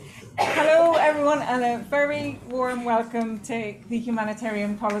a very warm welcome to the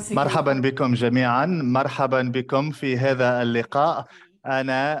Humanitarian Policy مرحبا Group. بكم جميعا، مرحبا بكم في هذا اللقاء.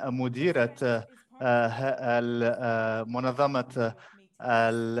 أنا مديرة منظمة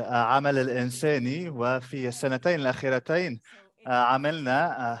العمل الإنساني، وفي السنتين الأخيرتين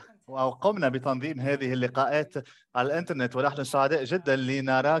عملنا أو قمنا بتنظيم هذه اللقاءات على الإنترنت، ونحن سعداء جدا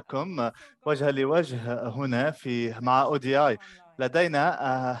لنراكم وجها لوجه هنا مع ODI.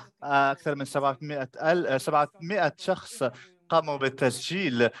 لدينا أكثر من 700 شخص قاموا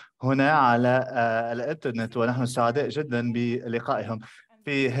بالتسجيل هنا على الإنترنت، ونحن سعداء جدا بلقائهم.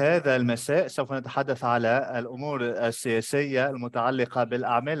 في هذا المساء سوف نتحدث على الأمور السياسية المتعلقة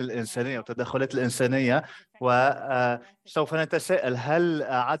بالأعمال الإنسانية والتدخلات الإنسانية، وسوف نتساءل هل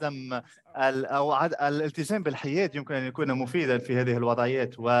عدم الالتزام بالحياد يمكن أن يكون مفيدا في هذه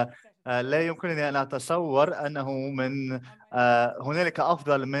الوضعيات. ولا يمكنني أن أتصور أنه هنالك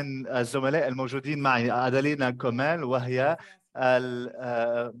أفضل من الزملاء الموجودين معي. أدالينا كومال، وهي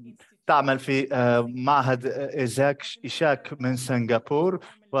تعمل في معهد إيشاك من سنغافورة،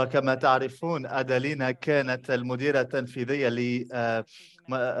 وكما تعرفون أدالينا كانت المديرة التنفيذية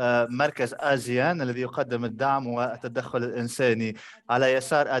لمركز آزيان الذي يقدم الدعم والتدخل الإنساني. على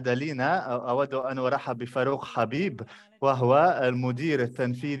يسار أدالينا أود أن أرحب بفاروق حبيب، وهو المدير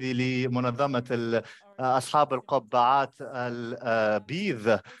التنفيذي لمنظمة أصحاب القبعات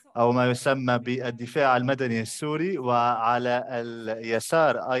البيض أو ما يسمى بالدفاع المدني السوري. وعلى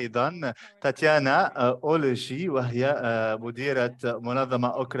اليسار أيضا تاتيانا أولوشي، وهي مديرة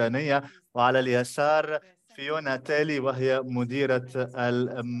منظمة أوكرانية. وعلى اليسار فيونا تالي، وهي مديرة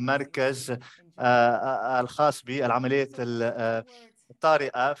المركز الخاص بالعمليات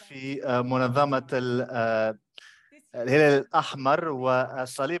الطارئة في منظمة الهلال الأحمر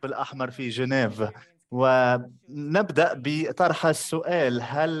والصليب الأحمر في جنيف. ونبدأ بطرح السؤال: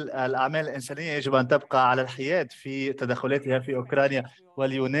 هل الأعمال الإنسانية يجب أن تبقى على الحياد في تدخلاتها في أوكرانيا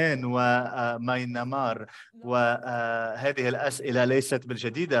واليونان وماينمار؟ وهذه الأسئلة ليست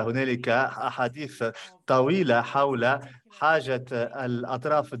بالجديدة. هنالك أحاديث طويلة حول حاجة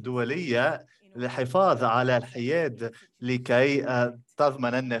الأطراف الدولية للحفاظ على الحياد لكي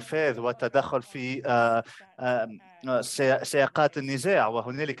تضمن النفاذ والتدخل في سياقات النزاع.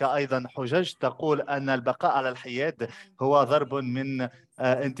 وهنالك أيضا حجج تقول أن البقاء على الحياد هو ضرب من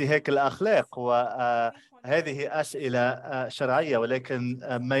انتهاك الأخلاق، وهذه أسئلة شرعية، ولكن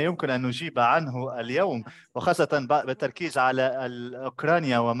ما يمكن أن نجيب عنه اليوم وخاصة بالتركيز على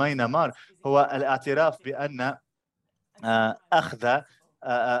أوكرانيا وماينمار هو الاعتراف بأن أخذ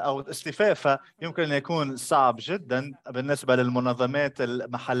أو الاستفاف يمكن أن يكون صعب جدا بالنسبة للمنظمات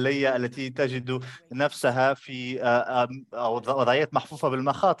المحلية التي تجد نفسها في وضعيات محفوفة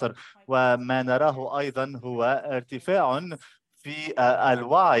بالمخاطر. وما نراه أيضا هو ارتفاع في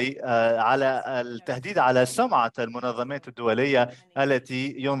الوعي على التهديد على سمعة المنظمات الدولية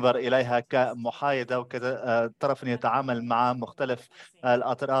التي ينظر إليها كمحايدة وكطرف يتعامل مع مختلف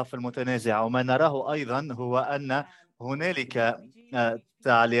الأطراف المتنازعة. وما نراه أيضا هو أن هنالك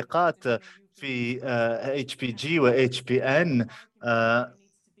تعليقات في HPG و HPN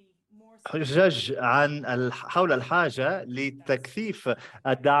حجج حول الحاجة لتكثيف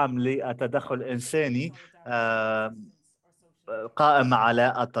الدعم للتدخل الإنساني قائم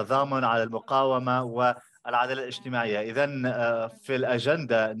على التضامن، على المقاومة والعدالة الاجتماعية. إذن في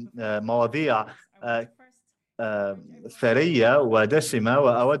الأجندة مواضيع ثرية ودسمة،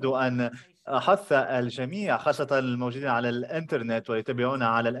 وأود أن أحث الجميع خاصة الموجودين على الإنترنت ويتابعونا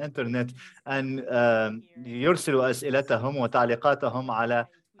على الإنترنت أن يرسلوا أسئلتهم وتعليقاتهم على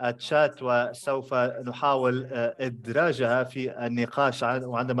الشات، وسوف نحاول إدراجها في النقاش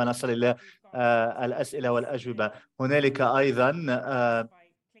وعندما نصل إلى الأسئلة والأجوبة. هنالك أيضا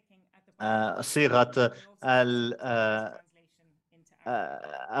صيغة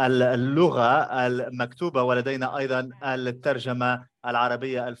اللغة المكتوبة، ولدينا أيضا الترجمة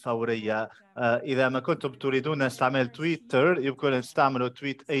العربية الفورية. إذا ما كنتم تريدون استعمال تويتر يمكن أن تستعملوا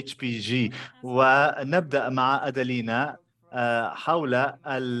تويت HPG. ونبدأ مع أدالينا حول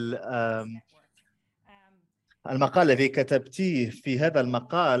المقال الذي كتبتيه. في هذا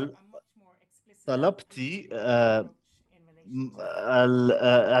المقال طلبتي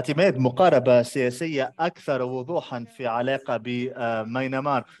اعتماد مقاربة سياسية أكثر وضوحا في علاقة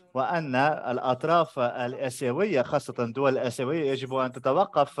بميانمار، وأن الأطراف الآسيوية خاصة الدول الآسيوية يجب أن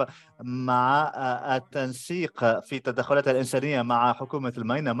تتوقف مع التنسيق في التدخلات الإنسانية مع حكومة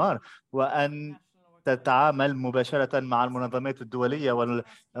ميانمار، وأن تتعامل مباشرة مع المنظمات الدولية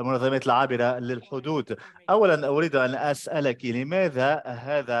والمنظمات العابرة للحدود. أولا أريد أن أسألك لماذا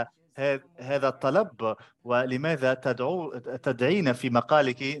هذا الطلب ولماذا تدعين في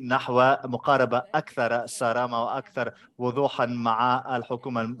مقالك نحو مقاربة أكثر صرامة وأكثر وضوحا مع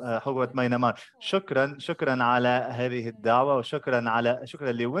حكومة ميانمار؟ شكرا على هذه الدعوة،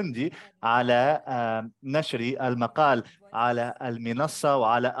 شكرا لويندي على نشر المقال على المنصة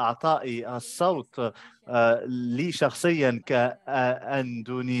وعلى إعطائي الصوت لي شخصيا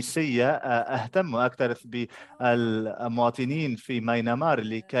كأندونيسية أهتم أكثر بالمواطنين في ميانمار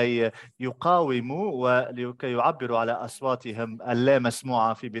لكي يقاوموا ولكي يعبروا على أصواتهم اللا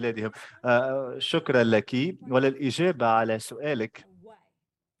مسموعة في بلادهم. شكرا لك. وللإجابة على سؤالك،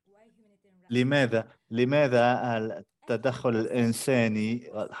 لماذا التدخل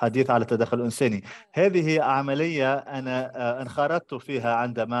الإنساني، الحديث على التدخل الإنساني، هذه عملية أنا انخرطت فيها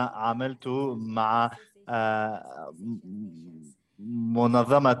عندما عملت مع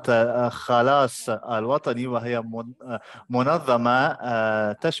منظمة خلاص الوطني، وهي منظمة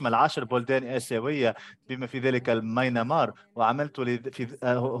تشمل 10 بلدان آسيوية بما في ذلك الميانمار، وعملت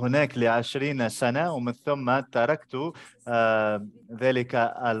هناك ل20 سنة، ومن ثم تركت ذلك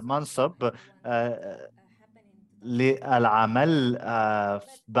المنصب للعمل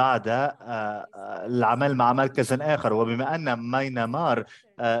بعد العمل مع مركز آخر. وبما أن ميانمار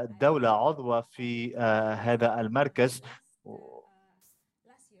دولة عضوة في هذا المركز،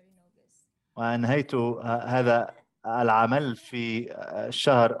 وأنهيت هذا العمل في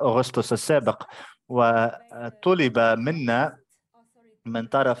شهر أغسطس السابق، وطلب منا من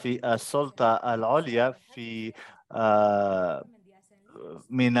طرف السلطة العليا في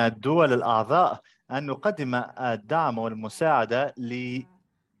من الدول الأعضاء أن نقدم الدعم والمساعدة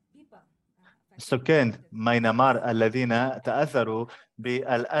لسكان ميانمار الذين تأثروا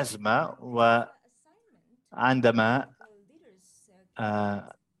بالأزمة. وعندما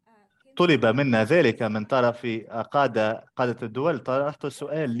طلب منا ذلك من طرف قادة الدول، طرحت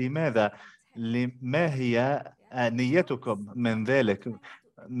السؤال: ما هي نيتكم من ذلك؟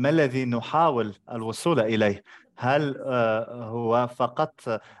 ما الذي نحاول الوصول إليه؟ هل هو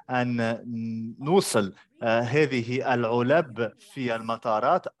فقط أن نوصل هذه العلب في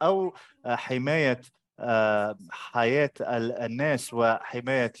المطارات، أو حماية حياة الناس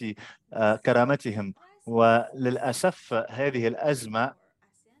وحماية كرامتهم؟ وللأسف هذه الأزمة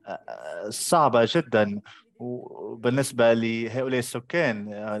صعبة جدا بالنسبة لهؤلاء السكان،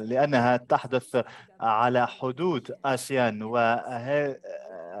 لأنها تحدث على حدود آسيان، وهي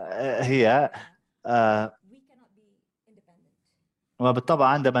وبالطبع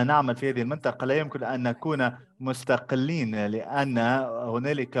عندما نعمل في هذه المنطقة لا يمكن أن نكون مستقلين، لأن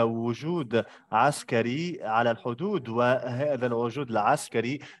هنالك وجود عسكري على الحدود، وهذا الوجود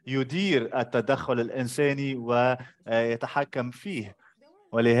العسكري يدير التدخل الإنساني ويتحكم فيه.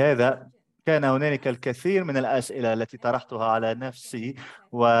 ولهذا كان هنالك الكثير من الأسئلة التي طرحتها على نفسي،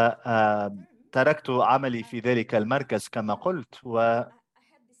 وتركت عملي في ذلك المركز كما قلت،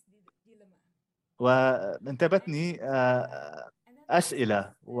 وانتابتني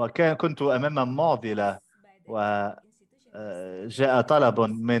أسئلة، كنت أمام معضلة، وجاء طلب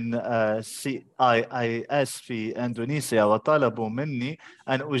من CIIS في إندونيسيا، وطلبوا مني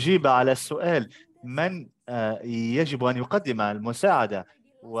أن أجيب على السؤال: من يجب أن يقدم المساعدة؟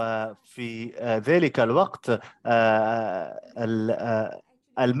 وفي ذلك الوقت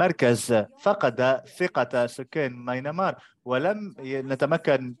المركز فقد ثقة سكان ميانمار، ولم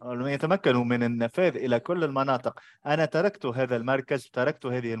يتمكنوا من النفاذ إلى كل المناطق. أنا تركت هذا المركز، تركت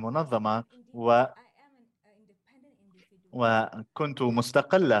هذه المنظمة، وكنت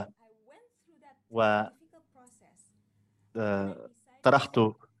مستقلة، وطرحت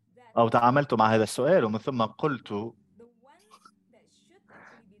أو تعاملت مع هذا السؤال، ومن ثم قلت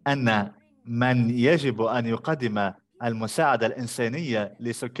أن من يجب أن يقدم المساعدة الإنسانية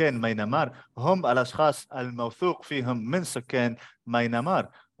لسكان ميانمار هم الأشخاص الموثوق فيهم من سكان ميانمار،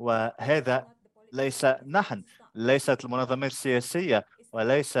 وهذا ليس نحن، ليست المنظمات السياسية،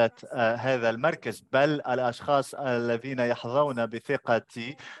 وليست هذا المركز، بل الأشخاص الذين يحظون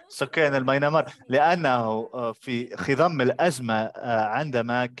بثقة سكان الميانمار، لأنه في خضم الأزمة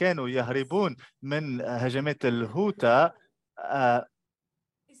عندما كانوا يهربون من هجمات الهوتا،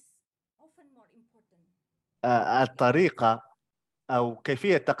 الطريقة أو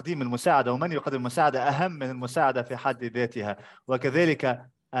كيفية تقديم المساعدة ومن يقدم المساعدة أهم من المساعدة في حد ذاتها. وكذلك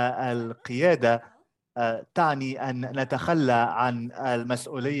القيادة تعني أن نتخلى عن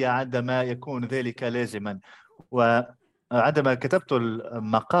المسؤولية عندما يكون ذلك لازما. وعندما كتبت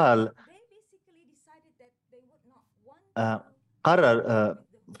المقال قرر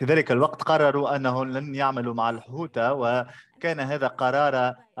في ذلك الوقت قرروا أنهم لن يعملوا مع الهوتا، وكان هذا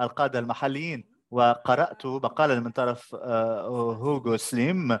قرار القادة المحليين. وقرأت مقالا من طرف هوغو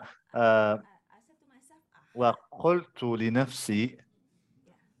سليم وقلت لنفسي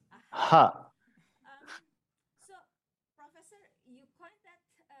ها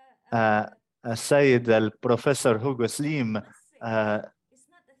السيد البروفيسور هوغو سليم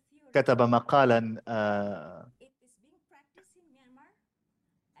كتب مقالا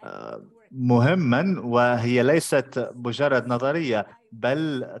مهما، وهي ليست مجرد نظرية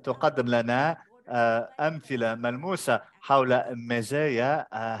بل تقدم لنا أمثلة ملموسة حول مزايا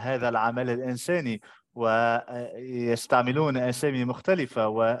هذا العمل الإنساني، ويستعملون أسامي مختلفة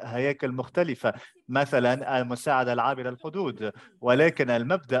وهياكل مختلفة، مثلا المساعدة العابرة الحدود، ولكن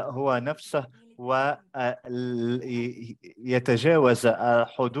المبدأ هو نفسه ويتجاوز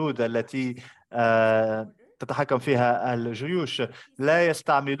الحدود التي تتحكم فيها الجيوش. لا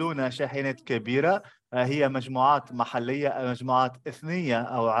يستعملون شاحنات كبيرة، هي مجموعات محلية، مجموعات إثنية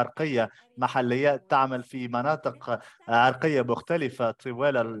أو عرقية محلية تعمل في مناطق عرقية مختلفة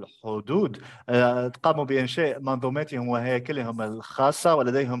طوال الحدود. قاموا بإنشاء منظوماتهم وهياكلهم الخاصة،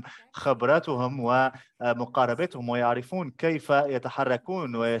 ولديهم خبراتهم ومقاربتهم، ويعرفون كيف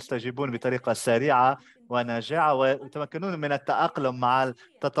يتحركون ويستجيبون بطريقة سريعة وناجعة، ويتمكنون من التأقلم مع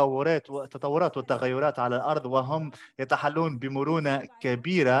التطورات والتغيرات على الأرض، وهم يتحلون بمرونة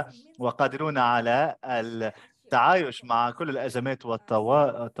كبيرة وقادرون على التعايش مع كل الأزمات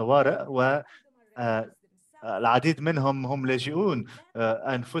والطوارئ. والعديد منهم هم لاجئون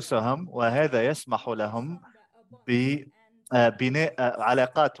أنفسهم، وهذا يسمح لهم ببناء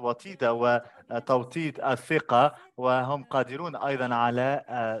علاقات وطيدة وتوطيد الثقة، وهم قادرون أيضا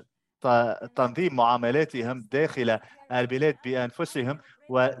على تنظيم معاملاتهم داخل البلاد بأنفسهم،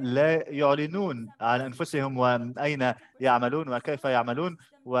 ولا يعلنون عن أنفسهم وأين يعملون وكيف يعملون،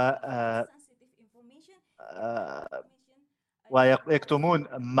 ويكتمون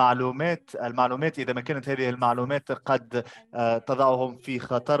المعلومات إذا ما كانت هذه المعلومات قد تضعهم في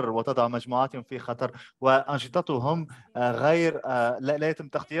خطر وتضع مجموعاتهم في خطر، وأنشطتهم غير لا يتم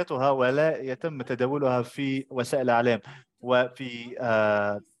تغطيتها ولا يتم تداولها في وسائل الإعلام. وفي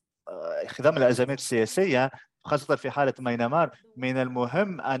خضم الأزمات السياسية خاصة في حالة ميانمار، من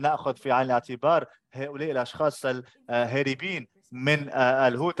المهم أن نأخذ في عين الاعتبار هؤلاء الأشخاص الهاربين من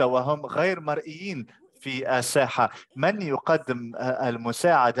الهوتا وهم غير مرئيين في الساحة. من يقدم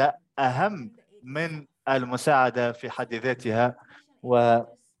المساعدة أهم من المساعدة في حد ذاتها.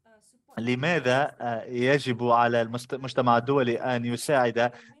 ولماذا يجب على المجتمع الدولي أن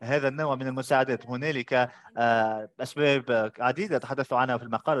يساعد هذا النوع من المساعدات؟ هنالك أسباب عديدة تحدثوا عنها في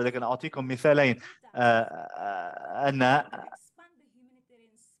المقال، ولكن أعطيكم مثالين.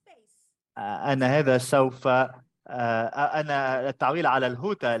 أن هذا سوف أن التعويل على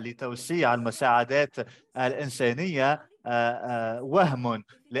الهوتا لتوسيع المساعدات الإنسانية وهم،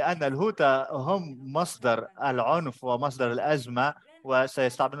 لأن الهوتا هم مصدر العنف ومصدر الأزمة،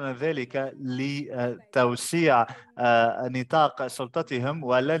 وسيستعملون ذلك لتوسيع نطاق سلطتهم،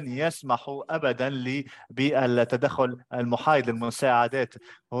 ولن يسمحوا أبدا بالتدخل المحايد للمساعدات.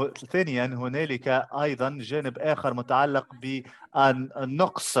 ثانيا، هنالك أيضا جانب آخر متعلق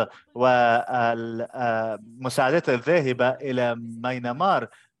بالنقص، والمساعدات الذاهبة إلى ميانمار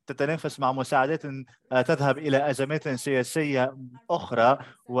تتنافس مع مساعدات تذهب إلى أزمات سياسية أخرى،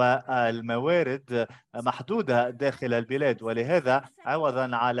 والموارد محدودة داخل البلاد. ولهذا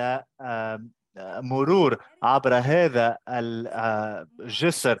عوضا على مرور عبر هذا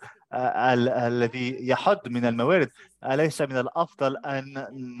الجسر الذي يحد من الموارد، أليس من الأفضل أن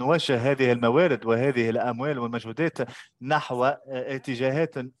نوجه هذه الموارد وهذه الأموال والمجهودات نحو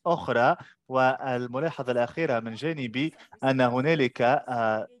اتجاهات أخرى؟ والملاحظة الأخيرة من جانبي أن هنالك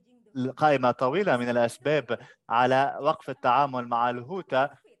قائمة طويلة من الأسباب على وقف التعامل مع الهوتا،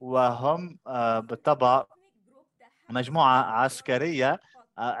 وهم بالطبع مجموعة عسكرية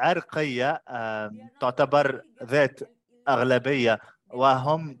عرقية تعتبر ذات أغلبية،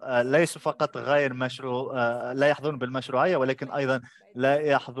 وهم ليسوا فقط غير مشروع لا يحظون بالمشروعية، ولكن أيضا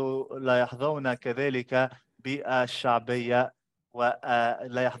لا يحظون كذلك بالشعبية،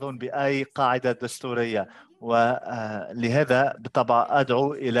 ولا يحظون بأي قاعدة دستورية. ولهذا بالطبع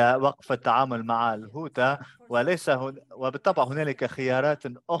أدعو إلى وقف التعامل مع الهوتا، وبالطبع هنالك خيارات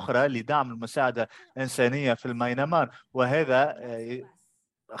أخرى لدعم المساعدة الإنسانية في الميانمار، وهذا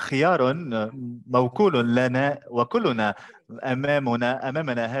خيار موكول لنا، وكلنا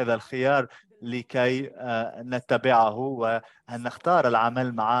أمامنا هذا الخيار لكي نتبعه وأن نختار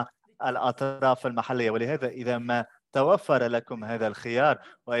العمل مع الأطراف المحلية. ولهذا إذا ما توفر لكم هذا الخيار،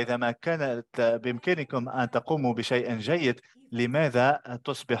 وإذا ما كانت بإمكانكم أن تقوموا بشيء جيد، لماذا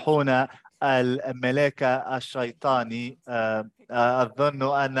تصبحون الملاك الشيطاني.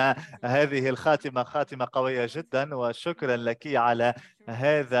 أظن أن هذه الخاتمة خاتمة قوية جدا، وشكرا لك على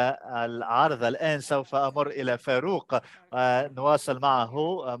هذا العرض. الآن سوف أمر إلى فاروق نواصل معه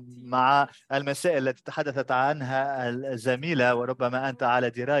مع المسائل التي تحدثت عنها الزميلة، وربما أنت على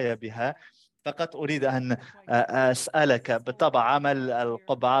دراية بها. فقط أريد أن أسألك، بالطبع عمل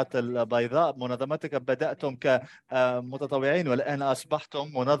القبعات البيضاء، منظمتك بدأتم كمتطوعين والآن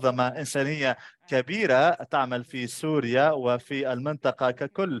أصبحتم منظمة إنسانية كبيرة تعمل في سوريا وفي المنطقة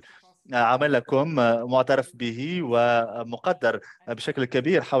ككل. عملكم معترف به ومقدر بشكل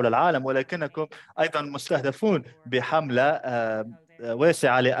كبير حول العالم، ولكنكم أيضا مستهدفون بحملة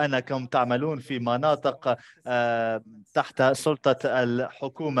واسعة لأنكم تعملون في مناطق تحت سلطة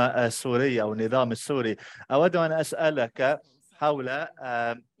الحكومة السورية أو النظام السوري. أود أن أسألك حول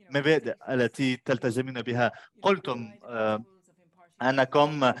مبادئ التي تلتزمون بها. قلتم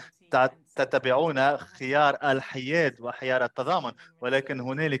أنكم تتبعون خيار الحياد وخيار التضامن، ولكن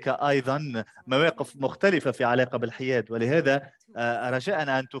هنالك أيضا مواقف مختلفة في علاقة بالحياد، ولهذا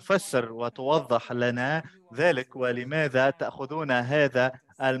رجاء أن تفسر وتوضح لنا ذلك، ولماذا تأخذون هذا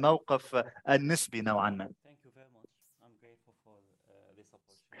الموقف النسبي نوعا ما.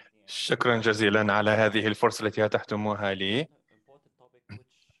 شكرا جزيلا على هذه الفرصة التي أتحتموها لي.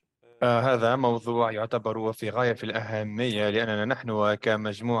 هذا موضوع يعتبر في غاية في الأهمية، لأننا نحن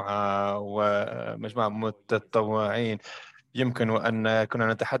كمجموعة متطوعين يمكن أن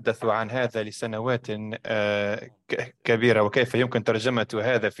كنا نتحدث عن هذا لسنوات كبيرة، وكيف يمكن ترجمة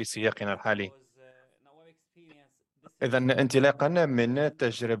هذا في سياقنا الحالي. إذن انطلاقا من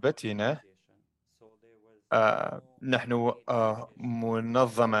تجربتنا، نحن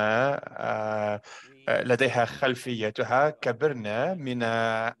منظمة لديها خلفيتها، كبرنا من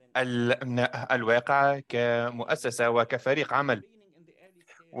الواقع كمؤسسة وكفريق عمل.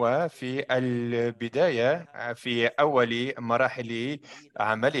 وفي البداية في أول مراحل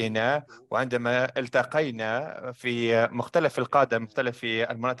عملنا، وعندما التقينا في مختلف القادة مختلف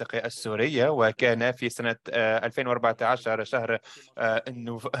المناطق السورية، وكان في سنة 2014 شهر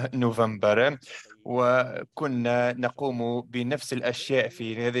نوفمبر، وكنا نقوم بنفس الأشياء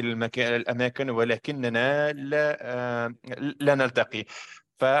في هذه الأماكن، ولكننا لا نلتقي.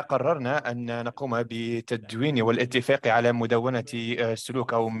 فقررنا أن نقوم بتدوين والاتفاق على مدونة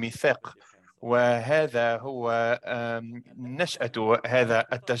سلوك أو ميثاق، وهذا هو نشأة هذا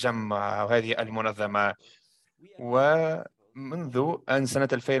التجمع وهذه المنظمة. ومنذ أن سنة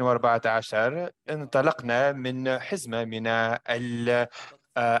 2014 انطلقنا من حزمة من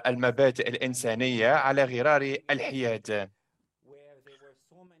المبادئ الإنسانية على غرار الحياد.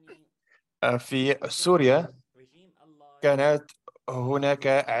 في سوريا كانت هناك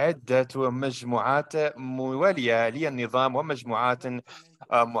عدة مجموعات موالية للنظام ومجموعات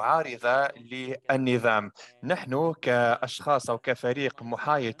معارضة للنظام. نحن كأشخاص أو كفريق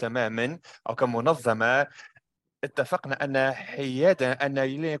محايد تماما أو كمنظمة اتفقنا أن حيادا أن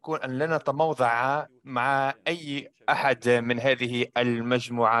لن نتموضع مع أي أحد من هذه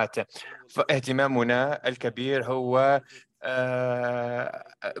المجموعات. فاهتمامنا الكبير هو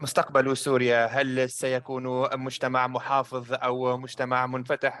مستقبل سوريا. هل سيكون مجتمع محافظ أو مجتمع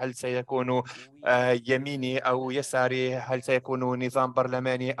منفتح؟ هل سيكون يميني أو يساري؟ هل سيكون نظام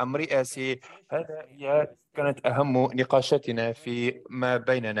برلماني أم رئاسي؟ هذه كانت أهم نقاشاتنا في ما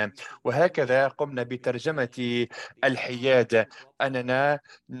بيننا، وهكذا قمنا بترجمة الحياد، أننا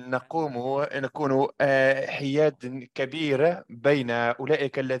نكون حياد كبير بين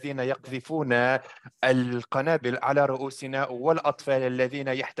أولئك الذين يقذفون القنابل على رؤوسنا والأطفال الذين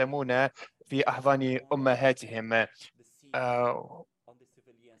يحتمون في أحضان أمهاتهم.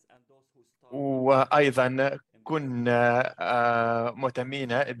 وأيضا كنا مهتمين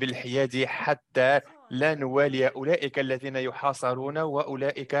بالحياد حتى لا نوالي أولئك الذين يحاصرون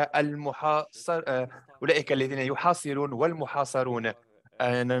وأولئك أولئك الذين يحاصرون والمحاصرون.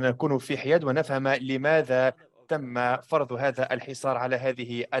 نكون في حياد ونفهم لماذا تم فرض هذا الحصار على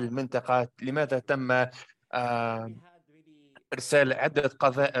هذه المنطقة، لماذا تم إرسال عدة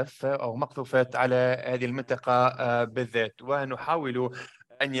قذائف أو مقذوفات على هذه المنطقة بالذات. ونحاول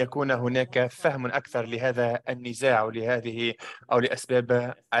أن يكون هناك فهم أكثر لهذا النزاع ولهذه أو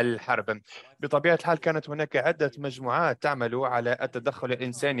لأسباب الحرب. بطبيعة الحال كانت هناك عدة مجموعات تعمل على التدخل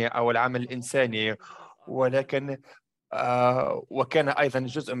الإنساني أو العمل الإنساني، ولكن وكان أيضا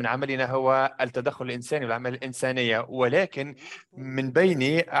جزء من عملنا هو التدخل الإنساني والعمل الإنسانية. ولكن من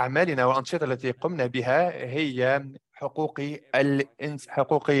بين أعمالنا والأنشطة التي قمنا بها هي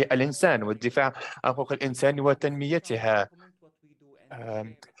حقوق الإنسان والدفاع عن حقوق الإنسان وتنميتها.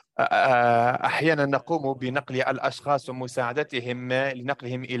 أحيانا نقوم بنقل الأشخاص ومساعدتهم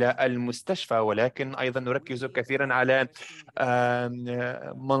لنقلهم إلى المستشفى، ولكن أيضا نركز كثيرا على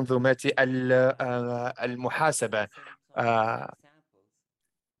منظومات المحاسبة. آه،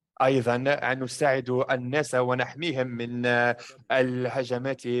 أيضا أن نساعد الناس ونحميهم من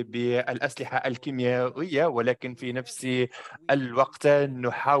الهجمات بالأسلحة الكيميائية، ولكن في نفس الوقت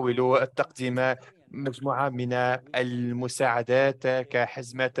نحاول تقديم مجموعة من المساعدات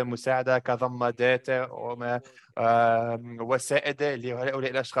كحزمات مساعدة كضمادات وما وسائد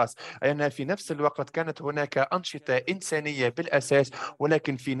لهؤلاء الأشخاص. أن في نفس الوقت كانت هناك أنشطة إنسانية بالأساس،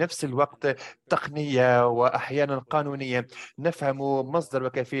 ولكن في نفس الوقت تقنية وأحيانا قانونية. نفهم مصدر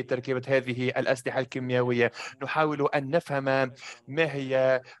وكيفية تركيبة هذه الأسلحة الكيميائية. نحاول أن نفهم ما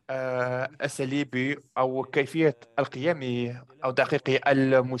هي أساليب أو كيفية القيام أو تحقيق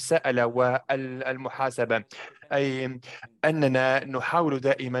المساءلة والمحاسبة، أي أننا نحاول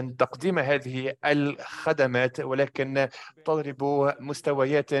دائما تقديم هذه الخدمات، ولكن تضرب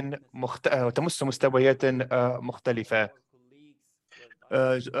مستويات تمس مستويات مختلفة.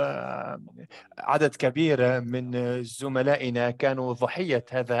 عدد كبير من زملائنا كانوا ضحية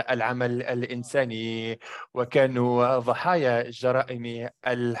هذا العمل الإنساني، وكانوا ضحايا جرائم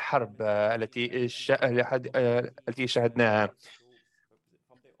الحرب التي شاهدناها.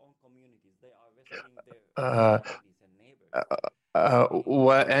 آه،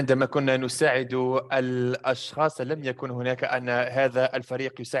 وعندما كنا نساعد الأشخاص لم يكن هناك أن هذا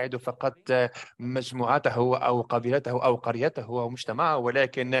الفريق يساعد فقط مجموعته أو قبيلته أو قريته أو مجتمعه،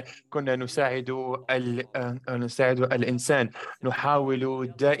 ولكن كنا نساعد الإنسان.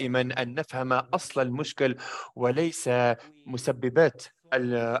 نحاول دائما أن نفهم أصل المشكل وليس مسببات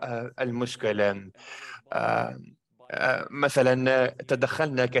المشكل. مثلا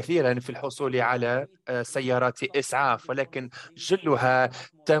تدخلنا كثيرا في الحصول على سيارات إسعاف، ولكن جلها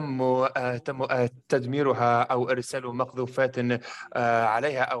تم تدميرها أو إرسال مقذوفات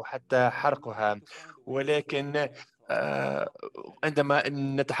عليها أو حتى حرقها. ولكن عندما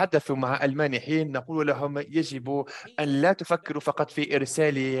نتحدث مع المانحين نقول لهم يجب أن لا تفكروا فقط في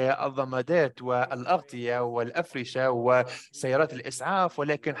إرسال الضمادات والأغطية والأفرشة وسيارات الإسعاف،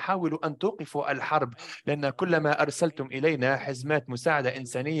 ولكن حاولوا أن توقفوا الحرب، لأن كلما أرسلتم إلينا حزمات مساعدة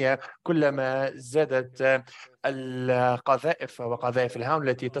إنسانية كلما زادت القذائف وقذائف الهام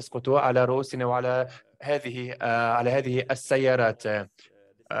التي تسقط على رؤوسنا وعلى هذه السيارات.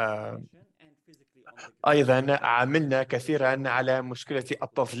 أيضا عملنا كثيرا على مشكلة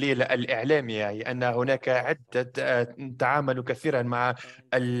التضليل الإعلامي، لأن هناك عدة تعامل كثيرا مع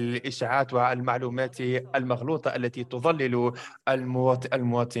الإشاعات والمعلومات المغلوطة التي تضلل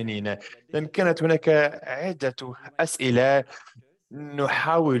المواطنين. كانت هناك عدة أسئلة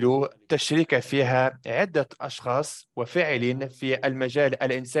نحاول تشريك فيها عدة أشخاص وفاعلين في المجال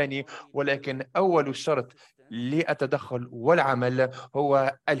الإنساني، ولكن أول شرط للتدخل والعمل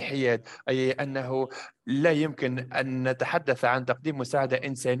هو الحياد، أي أنه لا يمكن أن نتحدث عن تقديم مساعدة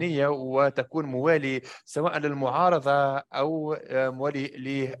إنسانية وتكون موالي سواء للمعارضة أو موالي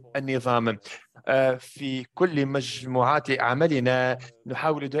للنظام. في كل مجموعات عملنا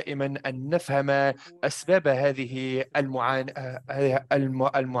نحاول دائما أن نفهم أسباب هذه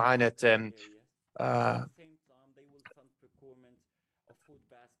المعاناة. آه،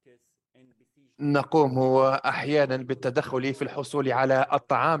 نقوم أحيانا بالتدخل في الحصول على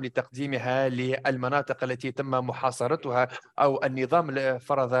الطعام لتقديمها للمناطق التي تم محاصرتها أو النظام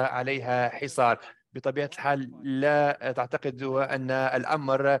فرض عليها حصار. بطبيعة الحال لا تعتقد أن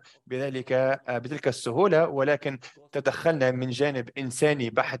الأمر بتلك السهولة، ولكن تدخلنا من جانب إنساني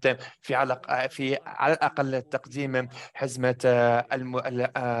بحت على الأقل تقديم حزمة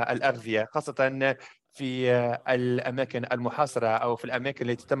الأغذية، خاصة في الأماكن المحاصرة أو في الأماكن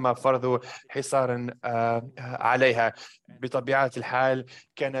التي تم فرض حصار عليها. بطبيعة الحال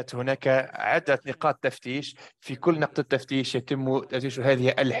كانت هناك عدة نقاط تفتيش. في كل نقطة تفتيش يتم تفتيش هذه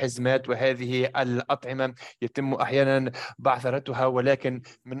الحزمات وهذه الأطعمة، يتم أحيانا بعثرتها، ولكن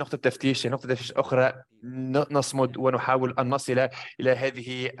من نقطة تفتيش لنقطة تفتيش أخرى نصمد ونحاول أن نصل إلى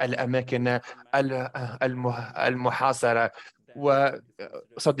هذه الأماكن المحاصرة.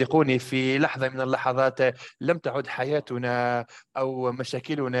 وصدقوني في لحظة من اللحظات لم تعد حياتنا أو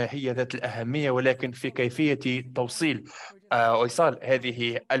مشاكلنا هي ذات الأهمية، ولكن في كيفية توصيل وإيصال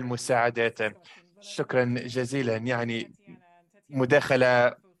هذه المساعدات. شكرا جزيلا، يعني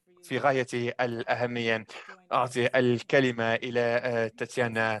مداخلة في غاية الأهمية. أعطي الكلمة إلى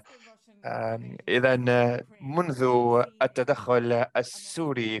تاتيانا. إذا منذ التدخل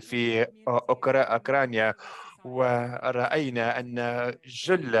السوري في أوكرانيا ورأينا أن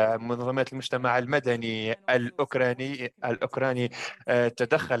جل منظمات المجتمع المدني الأوكراني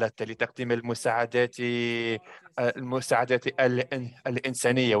تدخلت لتقديم المساعدات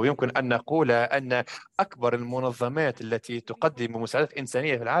الإنسانية. ويمكن أن نقول أن أكبر المنظمات التي تقدم مساعدات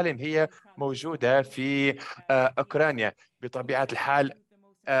إنسانية في العالم هي موجودة في أوكرانيا. بطبيعة الحال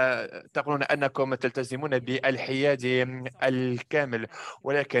تقولون أنكم تلتزمون بالحياد الكامل،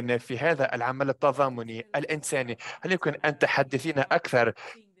 ولكن في هذا العمل التضامني الإنساني هل يمكن أن تحدثينا أكثر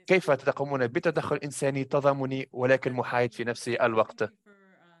كيف تقومون بتدخل إنساني تضامني ولكن محايد في نفس الوقت؟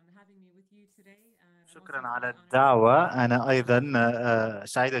 شكرا على الدعوة. أنا أيضا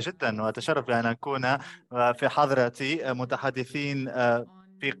سعيدة جدا وأتشرف بأن أكون في حضرة متحدثين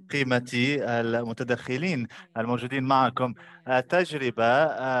في قيمة المتدخلين الموجودين معكم. التجربة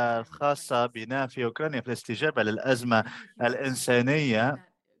الخاصة بنا في أوكرانيا في الاستجابة للأزمة الإنسانية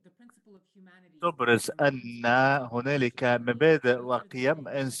تبرز أن هنالك مبادئ وقيم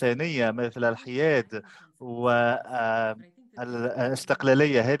إنسانية مثل الحياد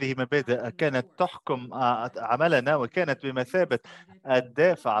والاستقلالية. هذه مبادئ كانت تحكم عملنا وكانت بمثابة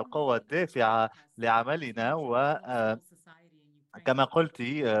القوة الدافعة لعملنا. كما قلت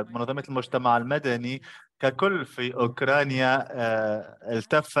منظمة المجتمع المدني ككل في أوكرانيا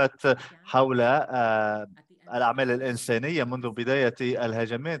التفت حول الأعمال الإنسانية منذ بداية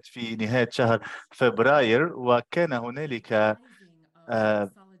الهجمات في نهاية شهر فبراير، وكان هنالك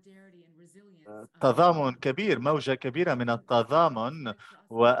تضامن كبير، موجة كبيرة من التضامن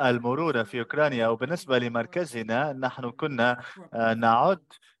والمرونة في أوكرانيا. وبالنسبة لمركزنا نحن كنا نعد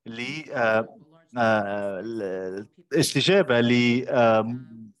الاستجابة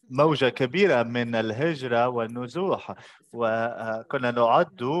لموجة كبيرة من الهجرة والنزوح، وكنا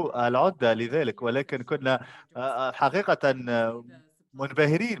نعد العدة لذلك، ولكن كنا حقيقة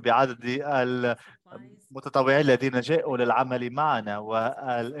منبهرين بعدد المتطوعين الذين جاءوا للعمل معنا.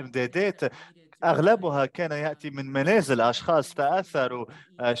 والإمدادات أغلبها كان يأتي من منازل أشخاص تأثروا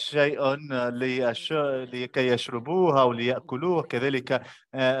شيء لكي يشربوه أو ليأكلوه، كذلك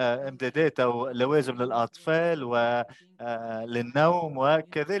إمدادات أو لوازم للأطفال وللنوم،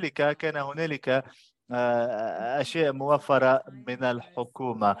 وكذلك كان هنالك أشياء موفرة من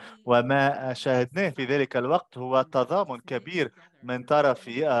الحكومة. وما شاهدناه في ذلك الوقت هو تضامن كبير من طرف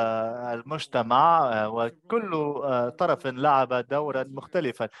المجتمع، وكل طرف لعب دورا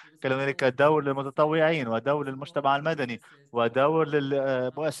مختلفا. كان هنالك دور للمتطوعين ودور للمجتمع المدني ودور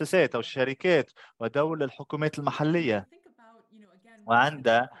للمؤسسات أو الشركات ودور للحكومات المحلية.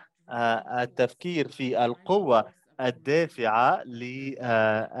 وعند التفكير في القوة الدافعة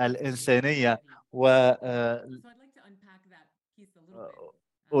للإنسانية،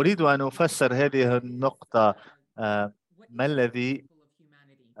 وأريد أن أفسر هذه النقطة. ما الذي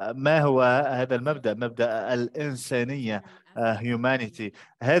ما هو هذا المبدأ، مبدأ الإنسانية humanity؟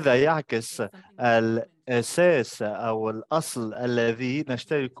 هذا يعكس الأساس أو الأصل الذي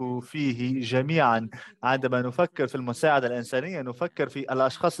نشترك فيه جميعا. عندما نفكر في المساعدة الإنسانية نفكر في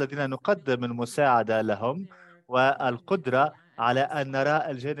الأشخاص الذين نقدم المساعدة لهم، والقدرة على أن نرى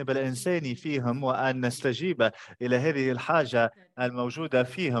الجانب الإنساني فيهم وأن نستجيب إلى هذه الحاجة الموجودة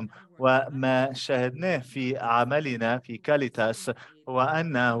فيهم. وما شاهدناه في عملنا في كاليتاس هو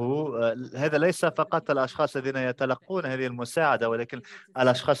أنه هذا ليس فقط الأشخاص الذين يتلقون هذه المساعدة، ولكن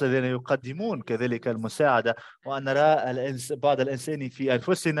الأشخاص الذين يقدمون كذلك المساعدة، وأن نرى بعض الإنساني في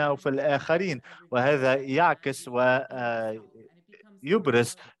أنفسنا وفي الآخرين. وهذا يعكس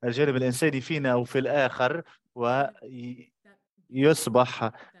ويبرز الجانب الإنساني فينا وفي الآخر،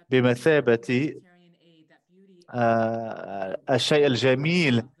 ويصبح بمثابة الشيء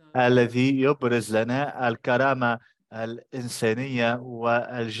الجميل الذي يبرز لنا الكرامة الإنسانية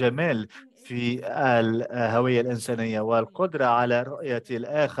والجمال في الهوية الإنسانية والقدرة على رؤية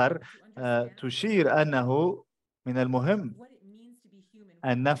الآخر. تشير أنه من المهم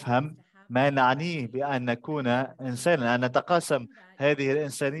أن نفهم ما نعنيه بأن نكون إنسانا، أن نتقاسم هذه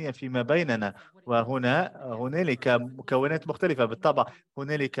الإنسانية فيما بيننا. هنالك مكونات مختلفة بالطبع.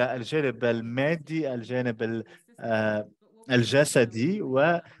 هنالك الجانب المادي، الجانب الجسدي،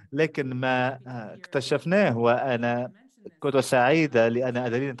 ولكن ما اكتشفناه، وأنا كنت سعيدة لأن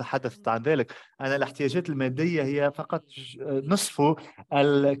أدرين تحدثت عن ذلك، أن الاحتياجات المادية هي فقط نصف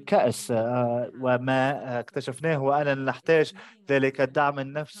الكأس. وما اكتشفناه هو أننا نحتاج ذلك الدعم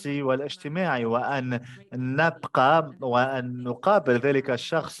النفسي والاجتماعي، وأن نبقى وأن نقابل ذلك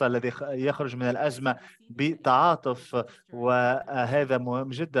الشخص الذي يخرج من الأزمة بتعاطف. وهذا مهم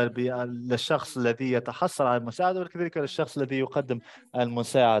جدا للشخص الذي يتحصل على المساعدة وكذلك للشخص الذي يقدم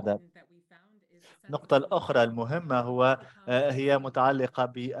المساعدة. النقطة الأخرى المهمة هي متعلقة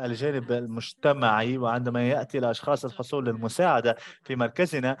بالجانب المجتمعي، وعندما يأتي الأشخاص الحصول للمساعدة في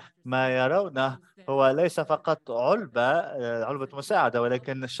مركزنا ما يرونه هو ليس فقط علبة مساعدة،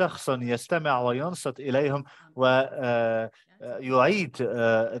 ولكن شخص يستمع وينصت إليهم ويعيد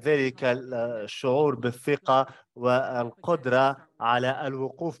ذلك الشعور بالثقة والقدرة على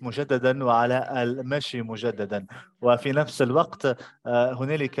الوقوف مجددا وعلى المشي مجددا. وفي نفس الوقت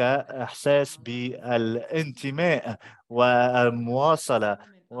هنالك إحساس بالانتماء والمواصلة،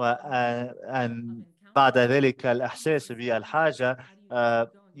 وأن بعد ذلك الإحساس بالحاجة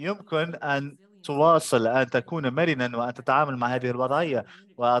يمكن أن تواصل أن تكون مرنا وأن تتعامل مع هذه الوضعية.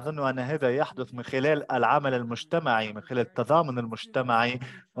 وأظن أن هذا يحدث من خلال العمل المجتمعي، من خلال التضامن المجتمعي،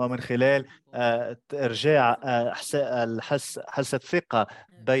 ومن خلال إرجاع حس الثقة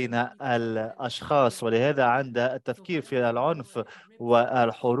بين الأشخاص. ولهذا عند التفكير في العنف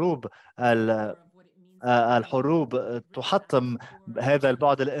والحروب الحروب تحطم هذا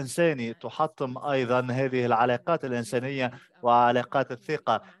البعد الإنساني، تحطم أيضا هذه العلاقات الإنسانية وعلاقات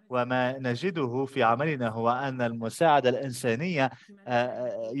الثقة. وما نجده في عملنا هو أن المساعدة الإنسانية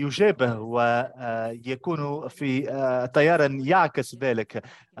يجابه ويكون في تيارا يعكس ذلك،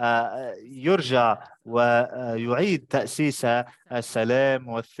 يرجع ويعيد تأسيس السلام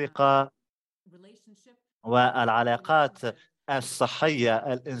والثقة والعلاقات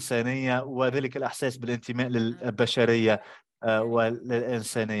الصحية الإنسانية، وذلك الإحساس بالانتماء للبشرية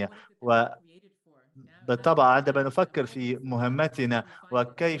وللإنسانية. وبالطبع عندما نفكر في مهمتنا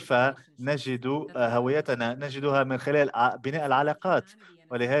وكيف نجد هويتنا نجدها من خلال بناء العلاقات.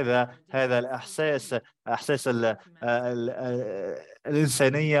 ولهذا هذا إحساس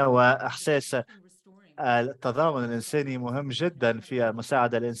الإنسانية وإحساس التضامن الإنساني مهم جدا في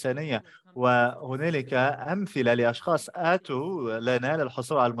المساعدة الإنسانية. وهنالك أمثلة لأشخاص آتوا لنا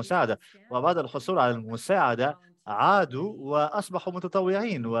للحصول على المساعدة، وبعد الحصول على المساعدة عادوا وأصبحوا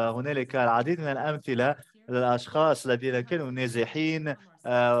متطوعين. وهنالك العديد من الأمثلة للأشخاص الذين كانوا نازحين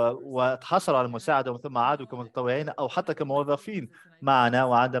وتحصلوا على المساعدة ثم عادوا كمتطوعين أو حتى كموظفين معنا.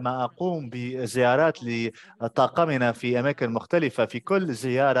 وعندما أقوم بزيارات لطاقمنا في أماكن مختلفة، في كل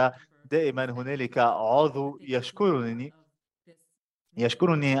زيارة دائما هنالك عضو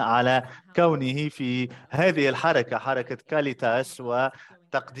يشكرني على كونه في هذه الحركة، حركة كاليتاس،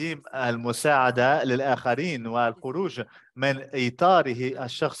 وتقديم المساعدة للآخرين والخروج من إطاره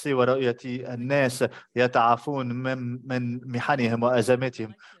الشخصي ورؤية الناس يتعافون من محنهم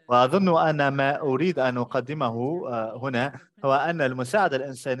وأزماتهم. وأظن أن ما أريد أن أقدمه هنا هو أن المساعدة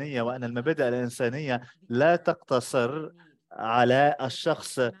الإنسانية وأن المبادئ الإنسانية لا تقتصر على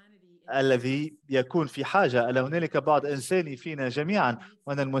الشخص الذي يكون في حاجة. ألا هنالك بعد إنساني فينا جميعا،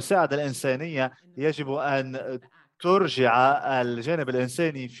 وأن المساعدة الإنسانية يجب أن ترجع الجانب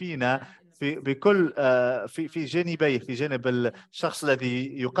الإنساني فينا بكل في جانبيه، في جانب الشخص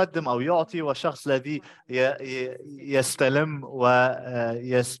الذي يقدم أو يعطي والشخص الذي يستلم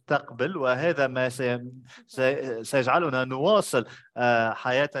ويستقبل. وهذا ما سيجعلنا نواصل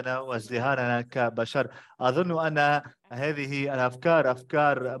حياتنا وازدهارنا كبشر. أظن أن هذه الأفكار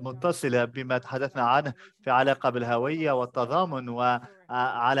أفكار متصلة بما تحدثنا عنه في علاقة بالهوية والتضامن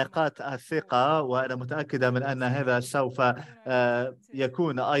وعلاقات الثقة، وأنا متأكدة من أن هذا سوف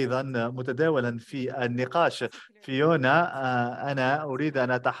يكون أيضا متداولا في النقاش. فيونا، أنا أريد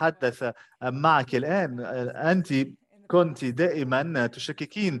أن أتحدث معك الآن. أنت كنت دائما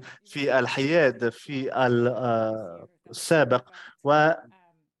تشككين في الحياد في السابق، وفي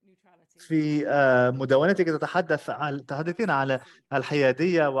مدونتك تتحدثين على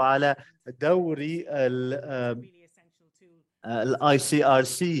الحيادية وعلى دور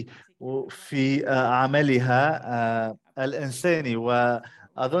ICRC في عملها الإنساني.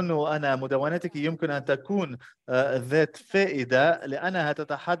 وأظن أن مدونتك يمكن أن تكون ذات فائدة، لأنها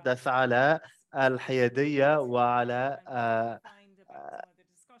تتحدث على الحيادية وعلى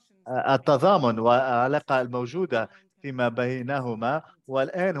التضامن والعلاقة الموجودة فيما بينهما.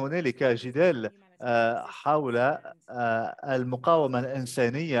 والآن هنالك جدال حول المقاومة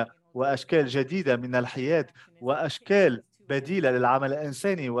الإنسانية وأشكال جديدة من الحياد وأشكال بديلة للعمل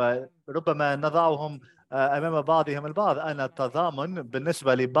الإنساني، وربما نضعهم أمام بعضهم البعض. أن التضامن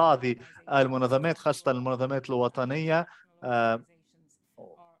بالنسبة لبعض المنظمات، خاصة المنظمات الوطنية،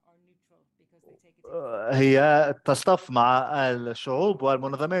 هي تصطف مع الشعوب،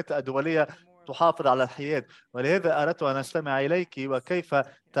 والمنظمات الدولية تحافظ على الحياد. ولهذا أردت أن أستمع إليك وكيف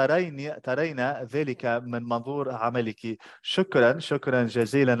ترين ذلك من منظور عملك. شكرا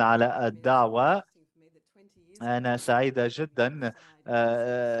جزيلا على الدعوة. أنا سعيدة جدا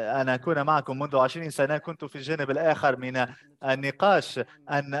أن أكون معكم. منذ 20 سنة كنت في الجانب الآخر من النقاش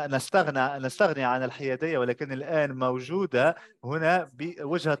أن نستغني عن الحيادية، ولكن الآن موجودة هنا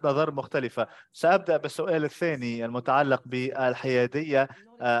بوجهة نظر مختلفة. سأبدأ بالسؤال الثاني المتعلق بالحيادية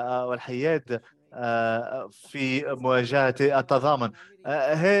والحياد في مواجهة التضامن.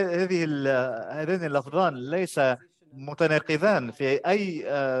 هذين اللفظان ليس متناقضان في أي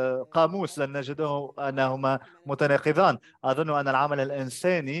قاموس، لن نجده أنهما متناقضان. أظن أن العمل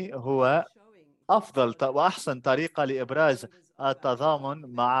الإنساني هو أفضل وأحسن طريقة لإبراز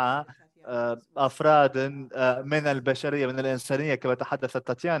التضامن مع أفراد من البشرية، من الإنسانية كما تحدثت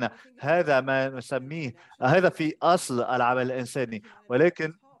تاتيانا. هذا ما نسميه، هذا في أصل العمل الإنساني.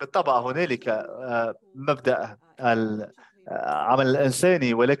 ولكن بالطبع هنالك مبدأ العمل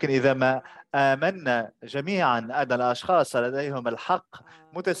الإنساني، ولكن إذا ما آمنا جميعا أن الأشخاص لديهم الحق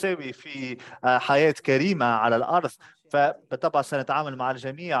متساوي في حياة كريمة على الأرض، فبالطبع سنتعامل مع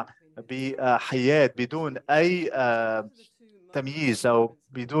الجميع بحياد بدون أي تمييز أو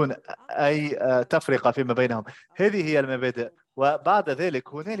بدون أي تفرقة فيما بينهم. هذه هي المبادئ. وبعد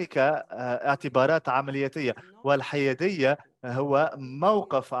ذلك هنالك اعتبارات عملياتية، والحيادية هو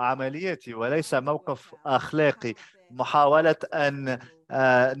موقف عملياتي وليس موقف أخلاقي. محاولة أن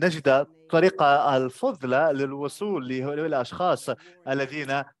نجد طريقة الفضلة للوصول لهؤلاء الأشخاص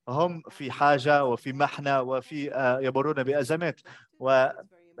الذين هم في حاجة وفي محنة وفي يمرون بأزمات.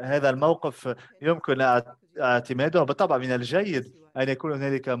 وهذا الموقف يمكن اعتماده. بالطبع من الجيد أن يكون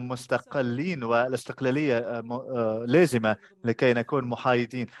هنالك مستقلين، والاستقلالية لازمة لكي نكون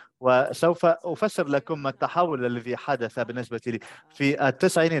محايدين. وسوف أفسر لكم التحول الذي حدث بالنسبة لي في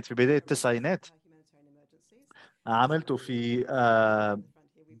التسعينات. في بداية التسعينات عملت في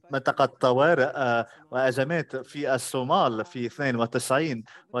منطقة طوارئ وأزمات في الصومال في 92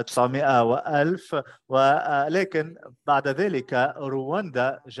 و900 وألف. ولكن بعد ذلك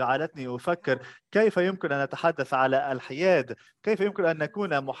رواندا جعلتني أفكر كيف يمكن أن نتحدث على الحياد، كيف يمكن أن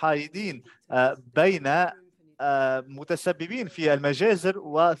نكون محايدين بين متسببين في المجازر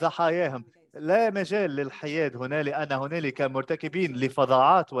وضحاياهم. لا مجال للحياد هنا، لأن هنالك مرتكبين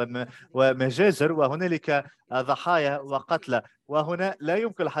لفظاعات ومجازر، وهنالك ضحايا وقتلى. وهنا لا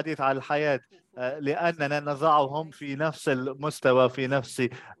يمكن الحديث عن الحياة لأننا نضعهم في نفس المستوى، في نفس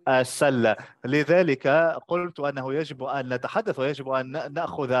السلة. لذلك قلت أنه يجب أن نتحدث ويجب أن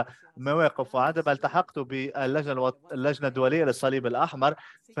نأخذ مواقف. وعندما التحقت باللجنة الدولية للصليب الأحمر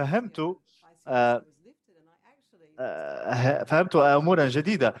فهمت أمورا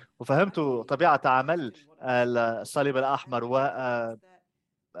جديدة، وفهمت طبيعة عمل الصليب الأحمر،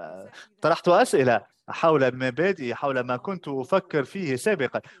 وطرحت أسئلة حول مبادئي، حول ما كنت أفكر فيه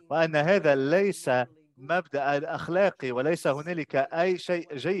سابقا، وأن هذا ليس مبدأ أخلاقي، وليس هنالك أي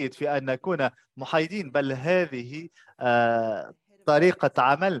شيء جيد في أن نكون محايدين، بل هذه طريقة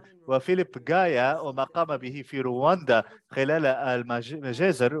عمل. وفيليب جايا وما قام به في رواندا خلال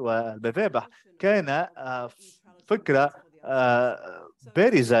المجازر والمذابح كان فكرة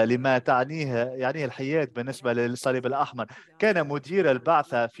بارزة لما يعنيه الحياد بالنسبة للصليب الأحمر. كان مدير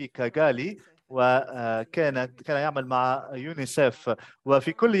البعثة في كاغالي، وكان يعمل مع يونيسيف،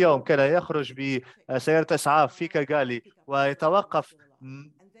 وفي كل يوم كان يخرج بسيارة إسعاف في كاغالي ويتوقف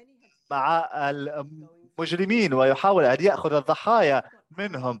مع المجرمين ويحاول أن يأخذ الضحايا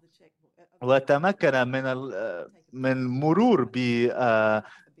منهم. وتمكن من مرور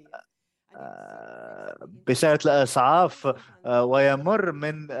بسيارة الإسعاف ويمر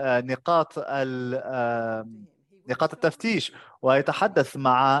من نقاط التفتيش ويتحدث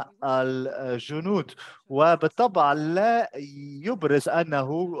مع الجنود، وبالطبع لا يبرز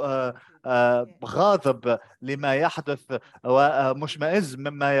أنه غاضب لما يحدث ومشمئز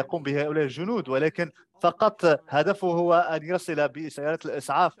مما يقوم به هؤلاء الجنود، ولكن فقط هدفه هو أن يصل بسيارة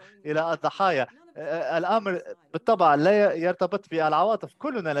الإسعاف إلى الضحايا. الأمر بالطبع لا يرتبط بالعواطف.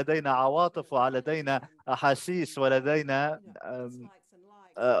 كلنا لدينا عواطف ولدينا أحاسيس ولدينا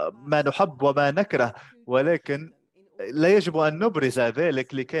ما نحب وما نكره، ولكن لا يجب أن نبرز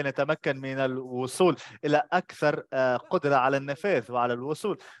ذلك لكي نتمكن من الوصول إلى أكثر قدرة على النفاذ وعلى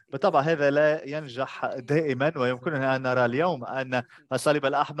الوصول. بالطبع هذا لا ينجح دائما، ويمكننا أن نرى اليوم أن الصليب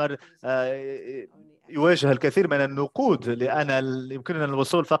الأحمر يواجه الكثير من النقود، لأن يمكننا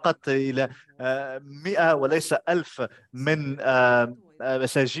الوصول فقط إلى 100 وليس 1000 من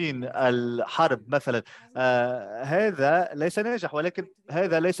مساجين الحرب مثلا. هذا ليس ناجح، ولكن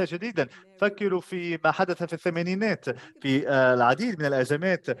هذا ليس جديدا. فكروا في ما حدث في الثمانينات في العديد من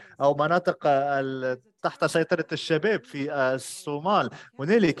الأزمات أو مناطق تحت سيطرة الشباب في الصومال.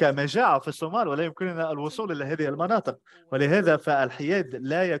 هنالك مجاعة في الصومال ولا يمكننا الوصول إلى هذه المناطق، ولهذا فالحياد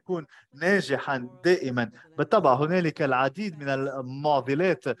لا يكون ناجحا دائما. بالطبع هنالك العديد من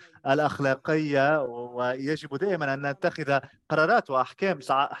المعضلات الأخلاقية، ويجب دائما أن نتخذ قرارات وأحكام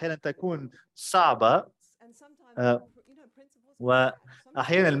أحيانا تكون صعبة،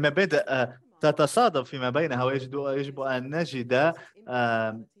 وأحيانا المبادئ تتصادم فيما بينها، ويجب أن نجد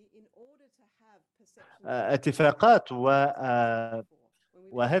اتفاقات.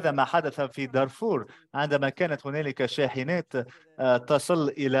 وهذا ما حدث في دارفور عندما كانت هنالك شاحنات تصل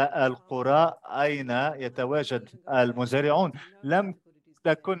إلى القرى أين يتواجد المزارعون. لم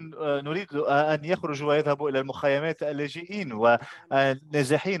نكن نريد أن يخرجوا ويذهبوا إلى المخيمات اللاجئين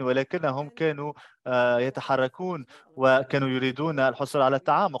والنازحين، ولكنهم كانوا يتحركون وكانوا يريدون الحصول على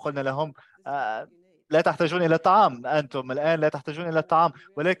الطعام، وقلنا لهم لا تحتاجون إلى الطعام، أنتم الآن لا تحتاجون إلى الطعام،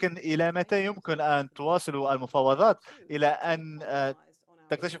 ولكن إلى متى يمكن أن تواصلوا المفاوضات إلى أن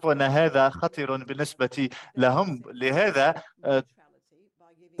تكتشفوا أن هذا خطر بالنسبة لهم؟ لهذا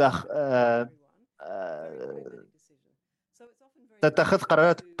تتخذ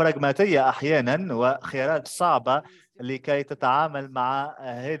قرارات براغماتية أحيانا وخيارات صعبة لكي تتعامل مع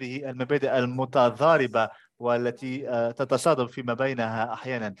هذه المبادئ المتضاربة والتي تتصادم فيما بينها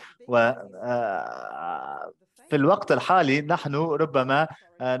أحيانا. وفي الوقت الحالي نحن ربما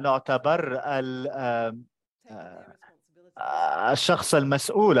نعتبر الشخص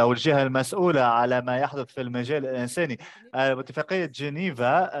المسؤول أو الجهة المسؤولة على ما يحدث في المجال الإنساني. اتفاقية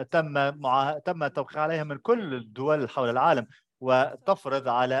جنيفا تم التوقيع عليها من كل الدول حول العالم، وتفرض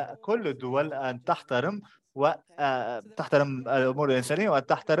على كل الدول أن تحترم الأمور الإنسانية وأن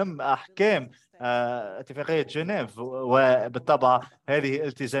تحترم أحكام اتفاقية جنيف. وبالطبع هذه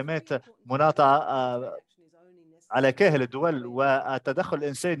التزامات مناطة على كاهل الدول، والتدخل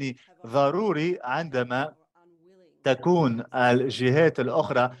الإنساني ضروري عندما تكون الجهات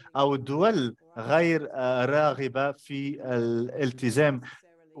الأخرى أو الدول غير راغبة في الالتزام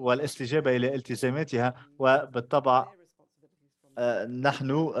والاستجابة إلى التزاماتها. وبالطبع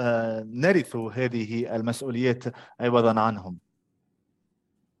نحن نرث هذه المسؤوليات عوضا عنهم.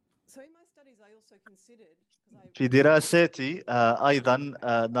 في دراساتي أيضا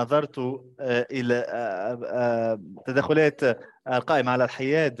نظرت إلى تدخلات القائمة على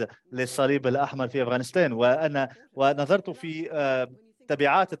الحياد للصليب الأحمر في أفغانستان، ونظرت في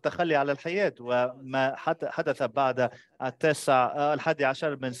تبعات التخلي على الحياد وما حدث بعد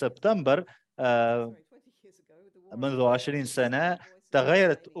 11 من سبتمبر منذ 20 سنة.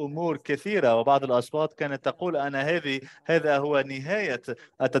 تغيرت أمور كثيرة، وبعض الأصوات كانت تقول أن هذا هو نهاية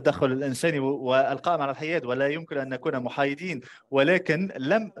التدخل الإنساني والقائم على الحياد ولا يمكن أن نكون محايدين، ولكن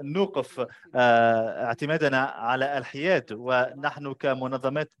لم نوقف اعتمادنا على الحياد. ونحن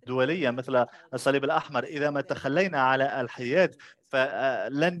كمنظمات دولية مثل الصليب الأحمر إذا ما تخلينا على الحياد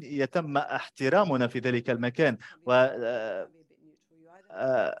فلن يتم احترامنا في ذلك المكان.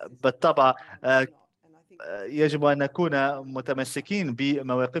 وبالطبع يجب أن نكون متمسكين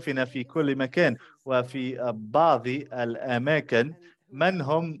بمواقفنا في كل مكان. وفي بعض الأماكن من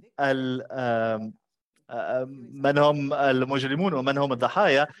هم المجرمون ومن هم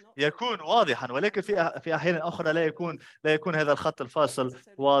الضحايا يكون واضحا، ولكن في أحيان أخرى لا يكون هذا الخط الفاصل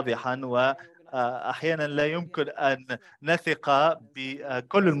واضحا، وأحيانا لا يمكن أن نثق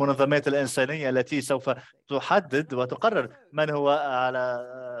بكل المنظمات الإنسانية التي سوف تحدد وتقرر من هو على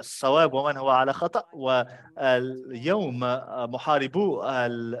الصواب ومن هو على خطأ. واليوم محاربو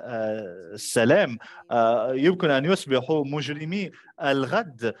السلام يمكن أن يصبحوا مجرمي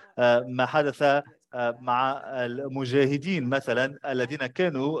الغد. ما حدث مع المجاهدين مثلا الذين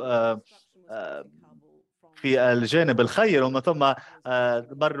كانوا في الجانب الخير ومن ثم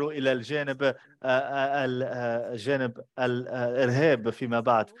مروا إلى الجانب الإرهاب فيما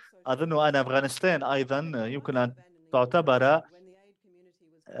بعد. أظن أن أفغانستان أيضا يمكن أن تعتبر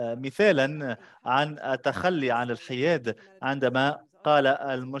مثالا عن التخلي عن الحياد، عندما قال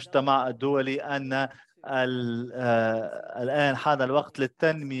المجتمع الدولي أن الآن حان الوقت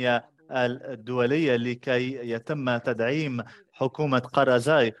للتنمية الدولية لكي يتم تدعيم حكومة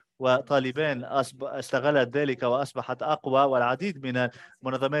قرزاي. وطالبان استغلت ذلك وأصبحت أقوى، والعديد من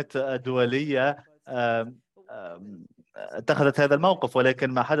المنظمات الدولية اتخذت هذا الموقف.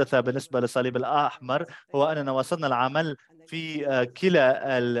 ولكن ما حدث بالنسبة للصليب الأحمر هو أننا وصلنا العمل في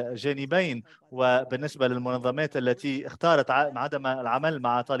كلا الجانبين. وبالنسبة للمنظمات التي اختارت عدم العمل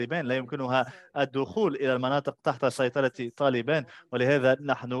مع طالبان لا يمكنها الدخول إلى المناطق تحت سيطرة طالبان، ولهذا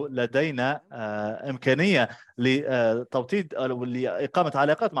نحن لدينا إمكانية لتوطيد أو لإقامة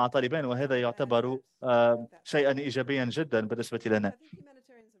علاقات مع طالبان، وهذا يعتبر شيئا إيجابيا جدا بالنسبة لنا.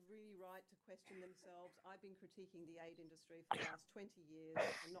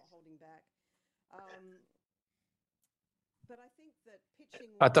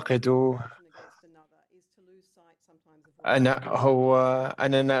 أعتقد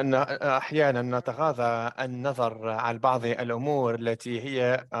أننا أحيانا نتغاضى النظر عن بعض الأمور التي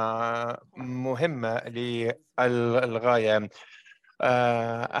هي مهمة للغاية.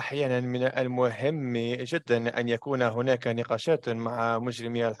 أحيانا من المهم جدا أن يكون هناك نقاشات مع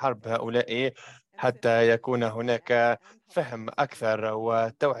مجرمي الحرب هؤلاء حتى يكون هناك فهم أكثر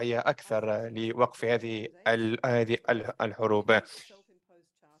وتوعية أكثر لوقف هذه الحروب.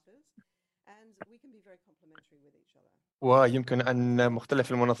 ويمكن أن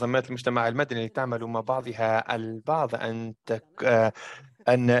مختلف المنظمات المجتمع المدني تعمل مع بعضها البعض أن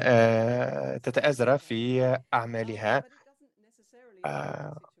تتآزر في أعمالها.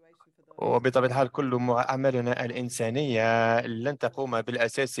 وبطبيعة الحال كل أعمالنا الإنسانية لن تقوم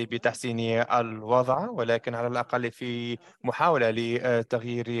بالأساس بتحسين الوضع، ولكن على الأقل في محاولة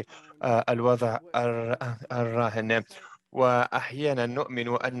لتغيير الوضع الراهن. وأحيانا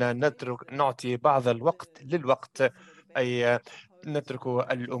نؤمن أن نعطي بعض الوقت للوقت، أي نترك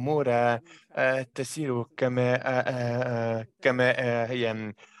الأمور تسير كما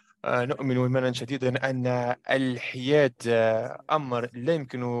هي. نؤمن إيمانا شديدا أن الحياد أمر لا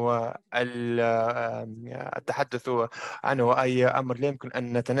يمكن التحدث عنه، أي أمر لا يمكن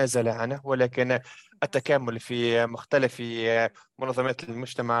أن نتنازل عنه، ولكن التكامل في مختلف منظمات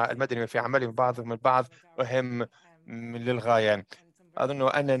المجتمع المدني وفي عملهم بعضهم البعض مهم للغاية. أظن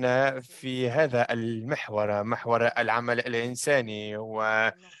أننا في هذا المحور، محور العمل الإنساني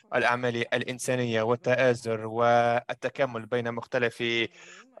والأعمال الإنسانية والتآزر والتكامل بين مختلف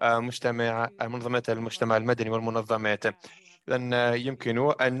منظمات المجتمع المدني والمنظمات، لأن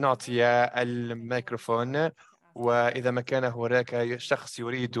يمكن أن نعطي الميكروفون، وإذا ما كان هناك شخص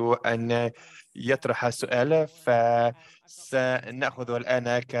يريد أن يطرح سؤال فسنأخذ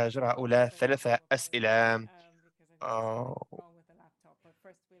الآن كجرعة أولى 3 أسئلة.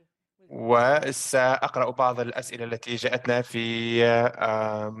 وسأقرأ بعض الأسئلة التي جاءتنا في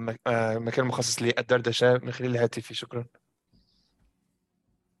مكان مخصص للدردشة من خلال الهاتف. شكرا.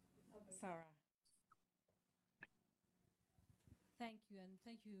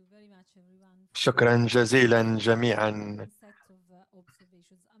 شكرا جزيلا جميعا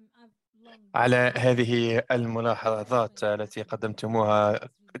على هذه الملاحظات التي قدمتموها.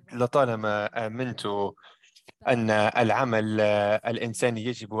 لطالما آمنت أن العمل الإنساني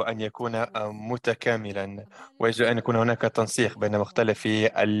يجب أن يكون متكاملا، ويجب أن يكون هناك تنسيق بين مختلف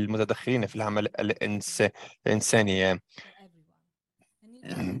المتدخلين في العمل الإنساني.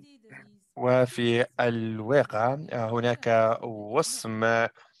 وفي الواقع هناك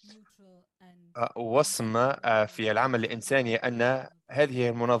وصم في العمل الإنساني أن هذه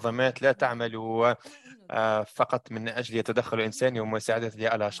المنظمات لا تعمل فقط من أجل التدخل الإنساني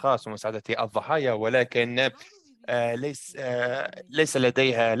ومساعدة الأشخاص ومساعدة الضحايا، ولكن ليس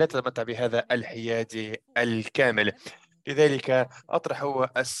لديها، لا تتمتع بهذا الحياد الكامل. لذلك أطرح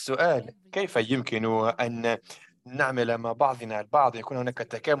السؤال: كيف يمكن أن نعمل مع بعضنا البعض، يكون هناك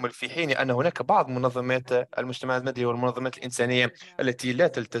تكامل، في حين أن هناك بعض منظمات المجتمع المدني والمنظمات الإنسانية التي لا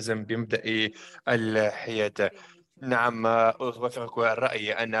تلتزم بمبدأ الحياد؟ نعم، أوافقك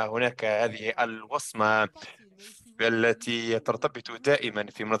الرأي أن هناك هذه الوصمة التي ترتبط دائما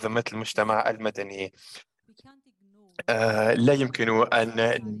في منظمات المجتمع المدني. لا يمكن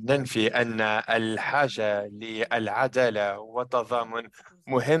أن ننفي أن الحاجة للعدالة والتضامن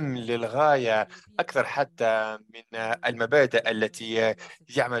مهم للغاية، أكثر حتى من المبادئ التي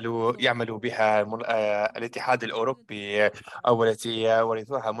يعمل بها الاتحاد الأوروبي، أو التي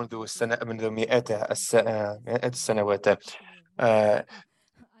ورثوها منذ مئات السنوات.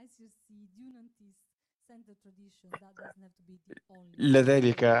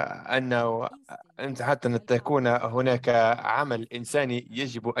 لذلك أنت حتى أن تكون هناك عمل إنساني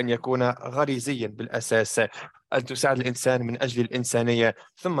يجب أن يكون غريزيا بالأساس، أن تساعد الإنسان من أجل الإنسانية،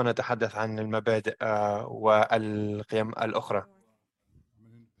 ثم نتحدث عن المبادئ والقيم الأخرى.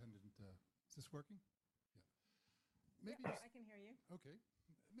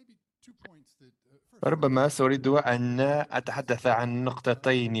 ربما سأريد أن أتحدث عن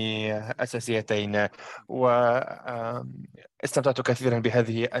نقطتين أساسيتين، واستمتعت كثيرا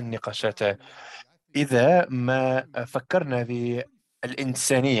بهذه النقاشات. إذا ما فكرنا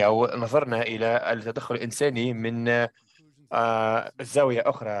بالإنسانية أو نظرنا إلى التدخل الإنساني من زاوية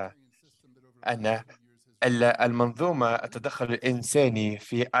أخرى، أن المنظومة التدخل الإنساني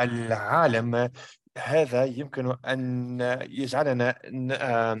في العالم هذا يمكن أن يجعلنا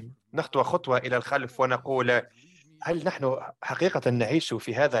نخطو خطوة إلى الخلف ونقول: هل نحن حقيقة نعيش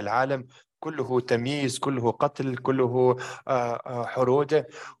في هذا العالم، كله تمييز، كله قتل، كله حروب.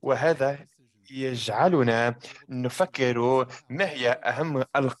 وهذا يجعلنا نفكر ما هي أهم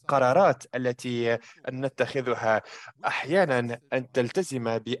القرارات التي نتخذها. أحيانا أن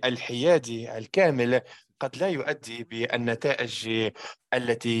تلتزم بالحياد الكامل قد لا يؤدي بالنتائج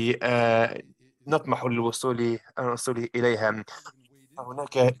التي نطمح الوصول إليها.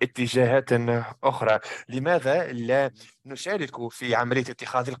 هناك اتجاهات أخرى. لماذا لا نشارك في عملية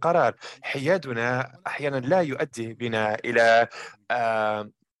اتخاذ القرار؟ حيادنا أحيانا لا يؤدي بنا إلى آه،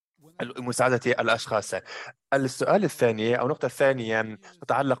 مساعدة الأشخاص. السؤال الثاني أو النقطة الثانية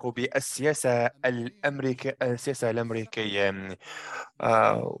تتعلق السياسة الأمريكية.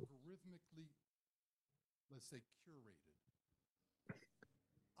 آه،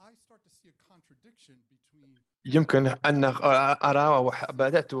 يمكن أن أرى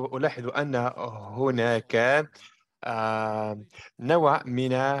وبدأت ألاحظ أن هناك آه، نوع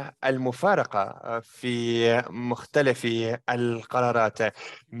من المفارقة في مختلف القرارات،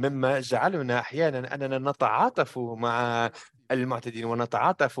 مما جعلنا أحيانا أننا نتعاطف مع المعتدين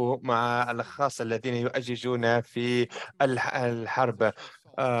ونتعاطف مع الأشخاص الذين يؤججون في الحرب.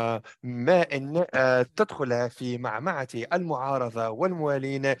 ما إن تدخل في معمعة المعارضة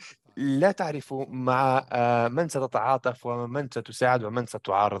والموالين، لا تعرف مع من ستتعاطف ومن ستساعد ومن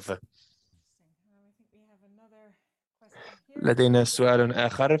ستعارض. لدينا سؤال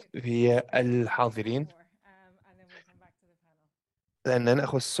آخر في الحاضرين، لأننا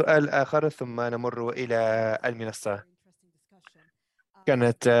نأخذ سؤال آخر ثم نمر إلى المنصة.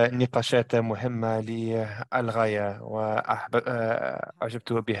 كانت نقاشات مهمة للغاية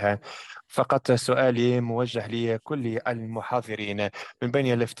وأعجبت بها. فقط سؤالي موجه لكل المحاضرين. من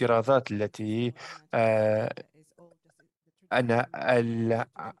بين الافتراضات التي أن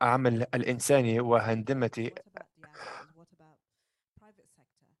العمل الإنساني وهندمة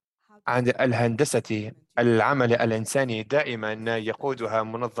عند الهندسة العمل الإنساني دائما يقودها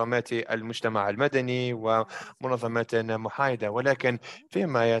منظمات المجتمع المدني ومنظمات محايدة، ولكن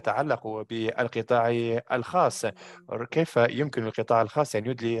فيما يتعلق بالقطاع الخاص، كيف يمكن القطاع الخاص أن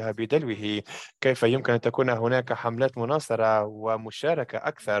يدلي بدلوه؟ كيف يمكن أن تكون هناك حملات مناصرة ومشاركة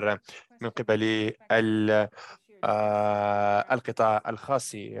أكثر من قبل القطاع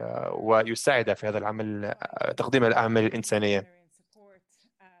الخاص ويساعد في هذا العمل، تقديم الأعمال الإنسانية؟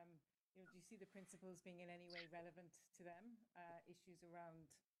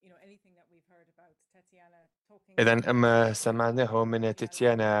 إذا أما سمعناه من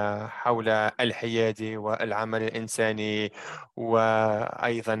تيتيانا حول الحياد والعمل الإنساني،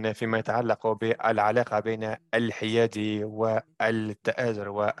 وأيضا فيما يتعلق بالعلاقة بين الحياد والتآزر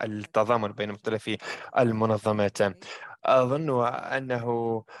والتضامن بين مختلف المنظمات، أظن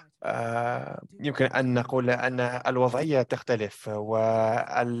أنه يمكن أن نقول أن الوضعية تختلف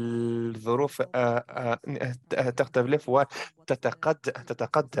والظروف تختلف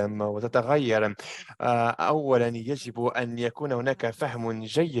وتتقدم وتتغير. أولا يجب أن يكون هناك فهم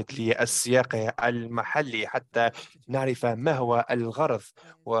جيد للسياق المحلي حتى نعرف ما هو الغرض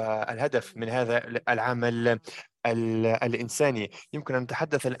والهدف من هذا العمل الإنساني. يمكن أن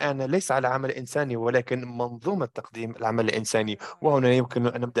نتحدث الآن ليس على عمل إنساني ولكن منظومة تقديم العمل الإنساني، وهنا يمكن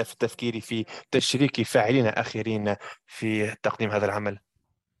أن نبدأ في التفكير في تشريك فاعلين آخرين في تقديم هذا العمل.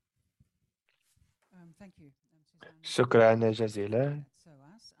 شكرا جزيلا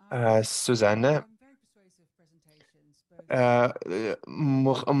سوزان.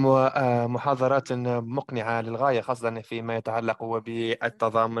 محاضرات مقنعة للغاية، خاصة فيما يتعلق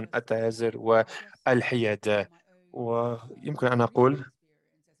بالتضامن، التآزر والحياد. ويمكن أن أقول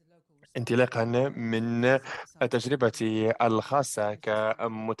انطلاقا من تجربتي الخاصة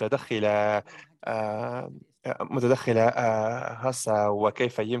كمتدخلة خاصة،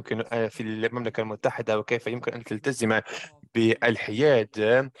 وكيف يمكن في المملكة المتحدة وكيف يمكن أن تلتزم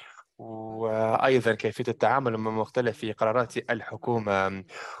بالحياد، وأيضا كيفية التعامل مع مختلف قرارات الحكومة.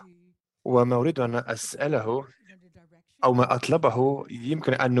 وما أريد أن أسأله أو ما أطلبه،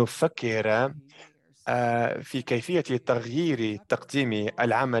 يمكن أن نفكر في كيفية تغيير تقديم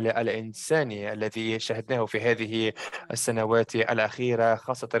العمل الإنساني الذي شهدناه في هذه السنوات الأخيرة،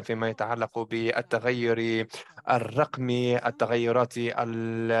 خاصة فيما يتعلق بالتغير الرقمي،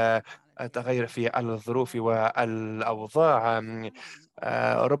 التغير في الظروف والأوضاع.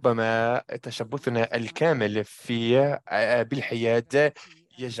 ربما تشبثنا الكامل بالحياد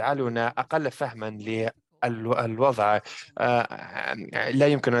يجعلنا أقل فهما للوضع. لا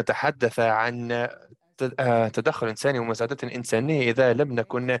يمكن أن نتحدث عن تدخل إنساني ومساعدة إنسانية إذا لم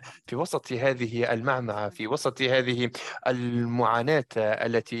نكن في وسط هذه المعمعة، في وسط هذه المعاناة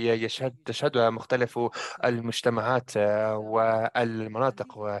التي تشهدها مختلف المجتمعات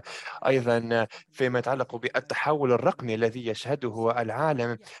والمناطق. وأيضا فيما يتعلق بالتحول الرقمي الذي يشهده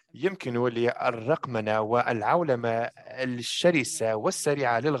العالم، يمكن للرقمنة والعولمة الشرسة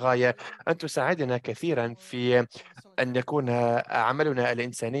والسريعة للغاية أن تساعدنا كثيرا في أن يكون عملنا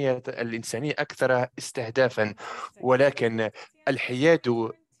الإنساني أكثر استهدافا. ولكن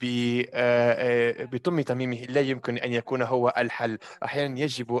الحياد بتم تميمه لا يمكن أن يكون هو الحل. أحيانا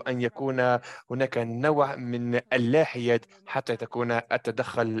يجب أن يكون هناك نوع من اللاحياد حتى تكون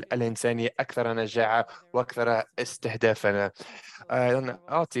التدخل الإنساني أكثر نجاعة وأكثر استهدافا.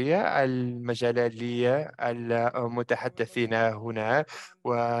 أعطي المجال للمتحدثين هنا،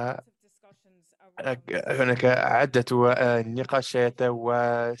 وهناك عدة نقاشات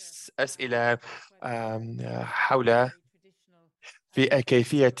وأسئلة حول في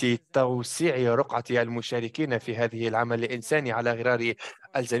كيفية توسيع رقعة المشاركين في هذه العمل الإنساني، على غرار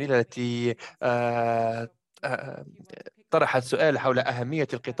الزميلة التي طرحت سؤال حول أهمية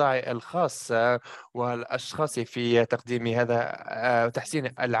القطاع الخاص والأشخاص في تقديم هذا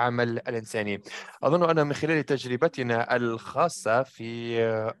تحسين العمل الإنساني. أظن أن من خلال تجربتنا الخاصة في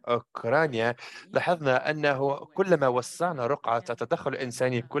أوكرانيا لاحظنا أنه كلما وسعنا رقعة التدخل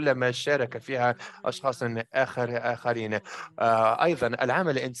الإنساني كلما شارك فيها أشخاص آخرين. أيضا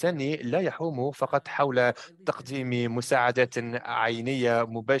العمل الإنساني لا يحوم فقط حول تقديم مساعدات عينية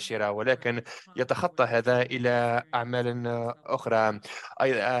مباشرة، ولكن يتخطى هذا إلى أعمال أخرى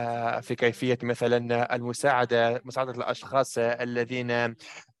في كيفية مثلا مساعدة الأشخاص الذين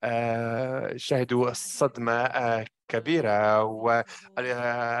شهدوا الصدمة كبيرة و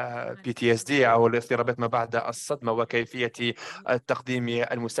PTSD أو الاضطرابات ما بعد الصدمة، وكيفية تقديم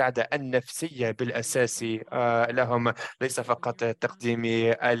المساعدة النفسية بالأساس لهم، ليس فقط تقديم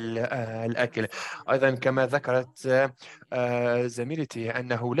الأكل. أيضا كما ذكرت زميلتي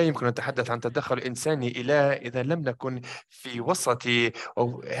أنه لا يمكن أن نتحدث عن تدخل إنساني إذا لم نكن في وسط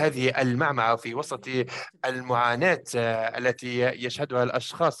هذه المعمعة، في وسط المعاناة التي يشهدها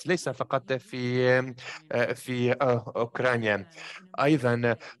الأشخاص ليس فقط في أوكرانيا.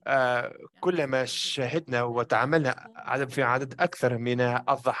 أيضا كلما شاهدنا وتعاملنا في عدد أكثر من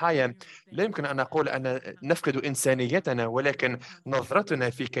الضحايا، لا يمكن أن نقول أن نفقد إنسانيتنا، ولكن نظرتنا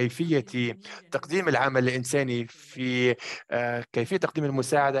في كيفية تقديم العمل الإنساني، في كيفية تقديم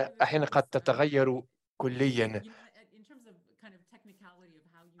المساعدة أحيانا قد تتغير كليا.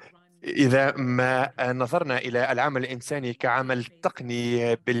 إذا ما نظرنا إلى العمل الإنساني كعمل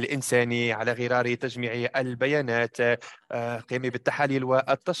تقني بالإنساني على غرار تجميع البيانات، قيام بالتحاليل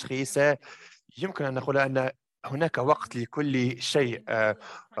والتشخيص، يمكن أن نقول أن هناك وقت لكل شيء.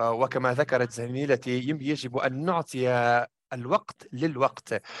 وكما ذكرت زميلتي يجب أن نعطي الوقت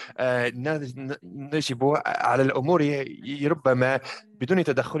للوقت. نجب على الأمور ربما بدون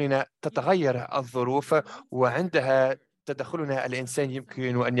تدخلنا تتغير الظروف، وعندها تدخلنا الإنساني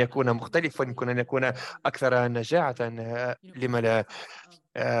يمكن أن يكون مختلفا، يمكن أن يكون أكثر نجاعة. لما لا؟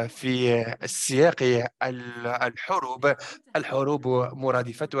 في سياق الحروب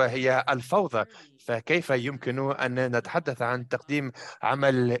مرادفتها هي الفوضى، فكيف يمكن أن نتحدث عن تقديم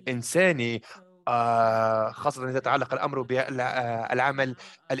عمل إنساني، خاصة إذا تعلق الأمر بالعمل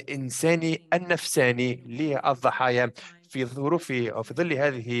الإنساني النفساني للضحايا في ظروف أو في ظل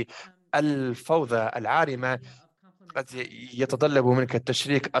هذه الفوضى العارمة؟ قد يتطلب منك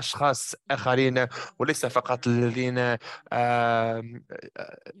تشريك أشخاص آخرين، وليس فقط الذين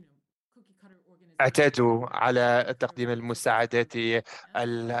اعتادوا على تقديم المساعدات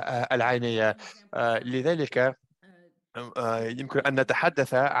العينية. لذلك يمكن أن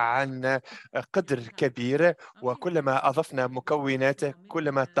نتحدث عن قدر كبير، وكلما أضفنا مكونات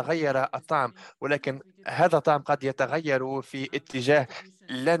كلما تغير الطعم، ولكن هذا الطعم قد يتغير في اتجاه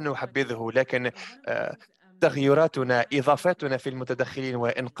لا نحبذه. لكن تغييراتنا، إضافاتنا في المتدخلين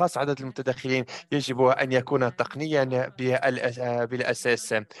وإنقاص عدد المتدخلين يجب أن يكون تقنيا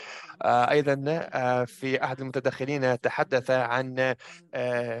بالأساس. أيضا في أحد المتدخلين تحدث عن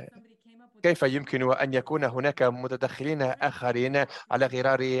كيف يمكن أن يكون هناك متدخلين آخرين على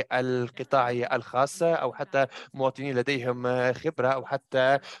غرار القطاع الخاص، أو حتى مواطنين لديهم خبرة، أو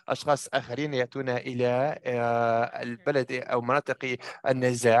حتى أشخاص آخرين يأتون إلى البلد أو مناطق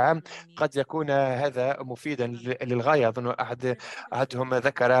النزاع. قد يكون هذا مفيدا للغاية. أظن أحدهم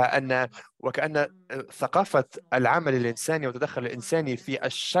ذكر أن وكأن ثقافة العمل الإنساني والتدخل الإنساني في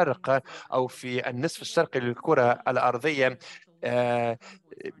الشرق أو في النصف الشرقي للكرة الأرضية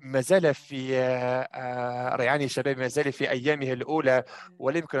ما زال في ريعان الشباب، ما زال في أيامه الأولى،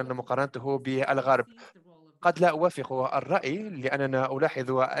 ولا يمكن أن مقارنته بالغرب. قد لا أوافق الرأي، لأننا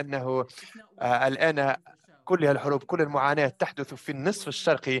ألاحظ أنه الآن كل الحروب، كل المعاناة تحدث في النصف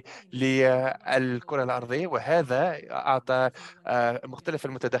الشرقي للكرة الأرضية، وهذا أعطى مختلف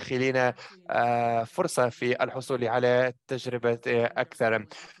المتدخلين فرصة في الحصول على تجربة أكثر.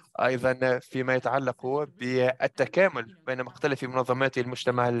 أيضا فيما يتعلق بالتكامل بين مختلف منظمات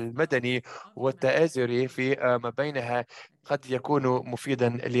المجتمع المدني والتآزر في ما بينها، قد يكون مفيدا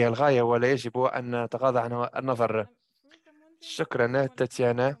للغاية، ولا يجب أن نتغاضى عن النظر. شكرا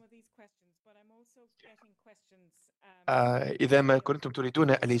تاتيانا. إذا ما كنتم تريدون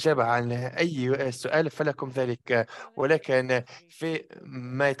الإجابة عن أي سؤال فلكم ذلك، ولكن في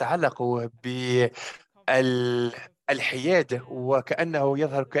ما يتعلق بالحياد وكأنه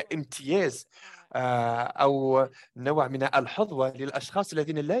يظهر كامتياز أو نوع من الحظوة للأشخاص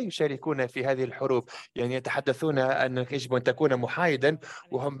الذين لا يشاركون في هذه الحروب، يعني يتحدثون أن يجب أن تكون محايدا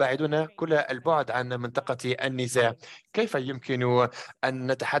وهم بعيدون كل البعد عن منطقة النزاع. كيف يمكن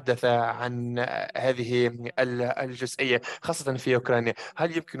أن نتحدث عن هذه الجزئية خاصة في أوكرانيا؟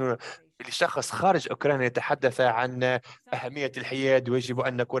 هل يمكن لشخص خارج أوكرانيا يتحدث عن أهمية الحياد ويجب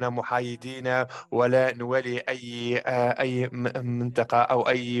أن نكون محايدين ولا نوالي أي منطقة أو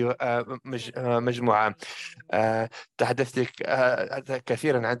أي مجموعة؟ تحدثت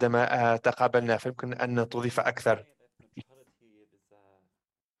كثيرا عندما تقابلنا، فيمكن أن تضيف أكثر.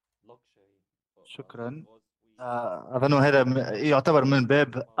 شكرا. أظن هذا يعتبر من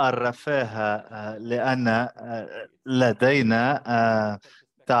باب الرفاهة، لأن لدينا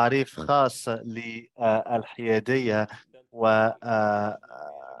تعريف خاص للحيادية، وعندما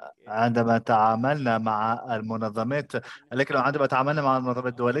تعاملنا مع المنظمات، لكن عندما تعاملنا مع المنظمات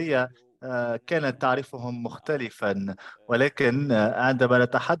الدولية كان تعريفهم مختلفا. ولكن عندما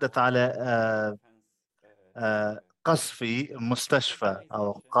نتحدث على قصف مستشفى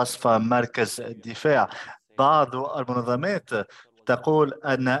أو قصف مركز دفاع، بعض المنظمات تقول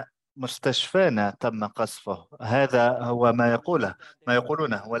أن مستشفانا تم قصفه. هذا هو ما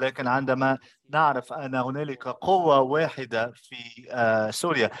يقولونه. ولكن عندما نعرف أن هنالك قوة واحدة في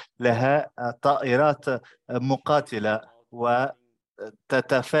سوريا لها طائرات مقاتلة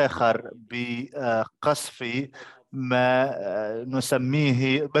وتتفاخر بقصف ما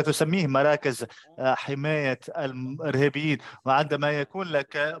تسميه مراكز حماية الإرهابيين، وعندما يكون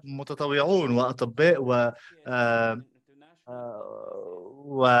لك متطوعون وأطباء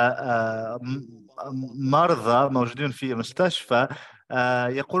ومرضى موجودين في المستشفى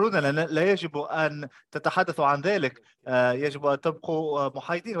يقولون لنا لا يجب أن تتحدثوا عن ذلك، يجب أن تبقوا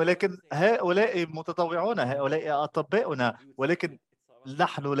محايدين. ولكن هؤلاء متطوعون، هؤلاء أطباؤنا، ولكن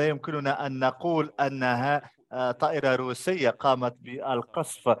نحن لا يمكننا أن نقول أنها طائرة روسية قامت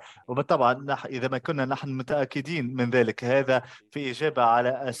بالقصف. وبالطبع إذا ما كنا نحن متأكدين من ذلك. هذا في إجابة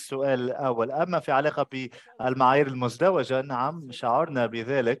على السؤال الأول. أما في علاقة بالمعايير المزدوجة، نعم شعرنا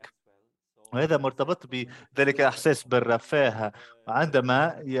بذلك، وهذا مرتبط بذلك إحساس بالرفاهة.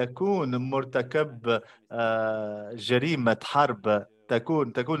 عندما يكون مرتكب جريمة حرب،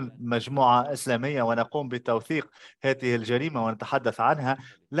 تكون مجموعة إسلامية ونقوم بتوثيق هذه الجريمة ونتحدث عنها،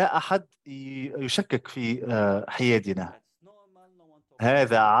 لا أحد يشكك في حيادنا.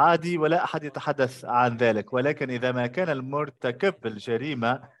 هذا عادي ولا أحد يتحدث عن ذلك. ولكن إذا ما كان المرتكب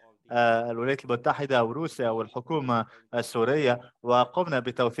الجريمة الولايات المتحدة أو روسيا أو الحكومة السورية وقمنا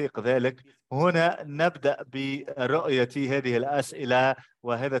بتوثيق ذلك، هنا نبدأ برؤية هذه الأسئلة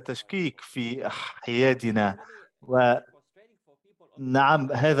وهذا التشكيك في حيادنا.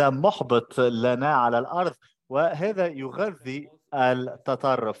 ونعم، هذا محبط لنا على الأرض، وهذا يغذي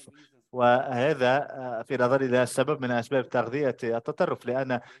التطرف. وهذا في نظري لا سبب من أسباب تغذية التطرف،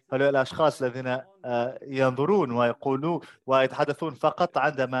 لأن هؤلاء الأشخاص الذين ينظرون ويقولون ويتحدثون فقط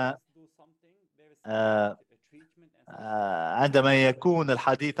عندما يكون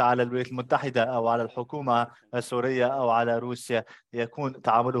الحديث على الولايات المتحدة أو على الحكومة السورية أو على روسيا، يكون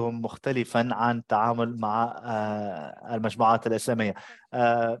تعاملهم مختلفا عن تعامل مع المجموعات الإسلامية.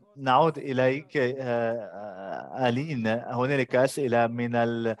 نعود إليك آلين. هنالك أسئلة من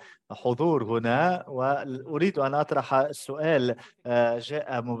الحضور هنا، وأريد أن أطرح سؤال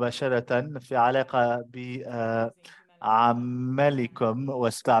جاء مباشرة في علاقة بعملكم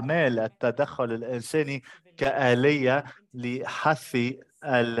واستعمال التدخل الإنساني كآلية لحث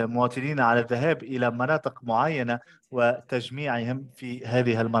المواطنين على الذهاب إلى مناطق معينة وتجميعهم في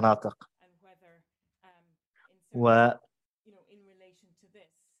هذه المناطق.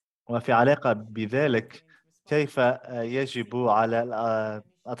 وفي علاقة بذلك، كيف يجب على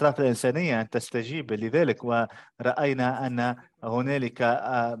الأطراف الإنسانية أن تستجيب لذلك؟ ورأينا أن هنالك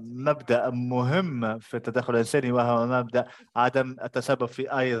مبدأ مهم في التدخل الإنساني، وهو مبدأ عدم التسبب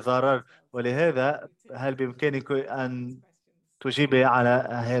في أي ضرر. ولهذا هل بإمكانك أن تجيبي على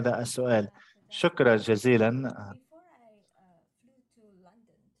هذا السؤال؟ شكرا جزيلا.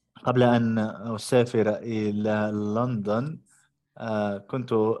 قبل أن أسافر إلى لندن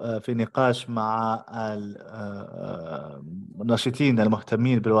كنت في نقاش مع الناشطين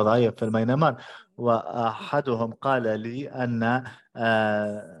المهتمين بالوضعية في الميانمار، وأحدهم قال لي أن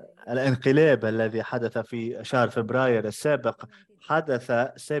الانقلاب الذي حدث في شهر فبراير السابق حدث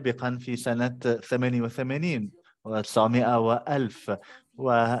سابقا في سنة 88 و900 وألف،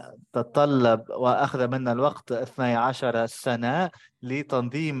 وتطلب وأخذ منا الوقت 12 سنة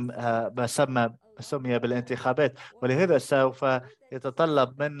لتنظيم ما سمي بالانتخابات. ولهذا سوف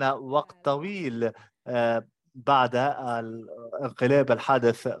يتطلب منا وقت طويل بعد الانقلاب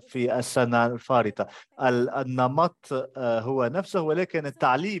الحادث في السنة الفارطة. النمط هو نفسه، ولكن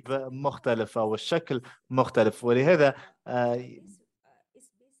التعليب مختلف أو الشكل مختلف. ولهذا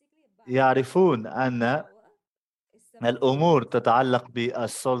يعرفون أن الأمور تتعلق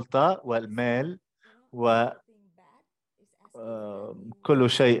بالسلطة والمال وكل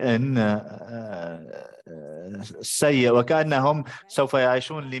شيء سيء، وكأنهم سوف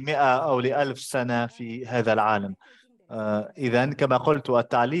يعيشون ل100 أو ل1000 سنة في هذا العالم. إذن كما قلت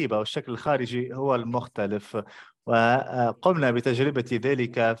التعليب أو الشكل الخارجي هو المختلف، وقمنا بتجربة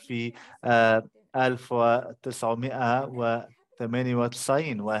ذلك في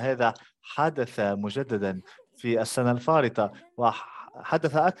 1998، وهذا حدث مجددا في السنة الفارطة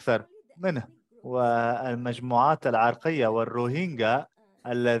وحدث أكثر منه. والمجموعات العرقية والروهينجا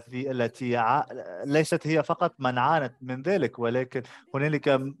التي ليست هي فقط من عانت من ذلك، ولكن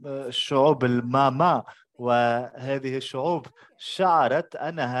هنالك شعوب الماما، وهذه الشعوب شعرت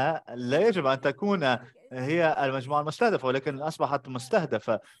أنها لا يجب أن تكون هي المجموعة المستهدفة، ولكن أصبحت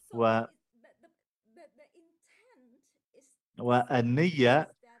مستهدفة.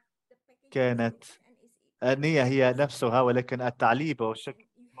 والنية كانت، النية هي نفسها، ولكن التعليب والشكل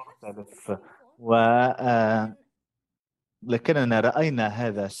مختلف. لكننا رأينا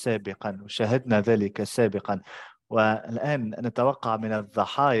هذا سابقا وشاهدنا ذلك سابقا، والآن نتوقع من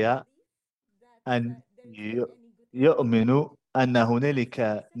الضحايا أن يؤمنوا أن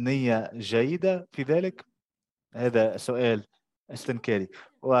هنالك نية جيدة في ذلك. هذا سؤال استنكاري.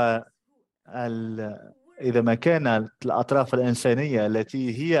 إذا ما كانت الأطراف الإنسانية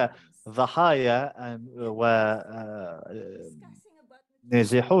التي هي ضحايا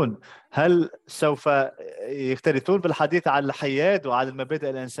ونازحون، هل سوف يكترثون بالحديث عن الحياد وعن المبادئ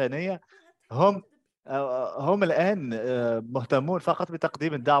الإنسانية؟ هم الآن مهتمون فقط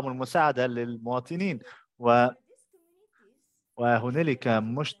بتقديم الدعم والمساعدة للمواطنين، وهنالك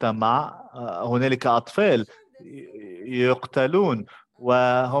مجتمع، هنالك أطفال يقتلون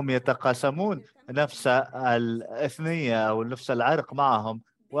وهم يتقاسمون نفس الإثنية أو نفس العرق معهم،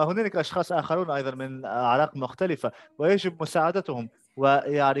 وهنالك أشخاص آخرون أيضا من أعراق مختلفة ويجب مساعدتهم،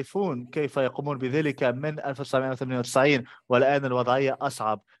 ويعرفون كيف يقومون بذلك من 1998، والآن الوضعية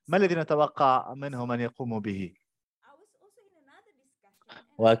أصعب. ما الذي نتوقع منهم أن يقوموا به؟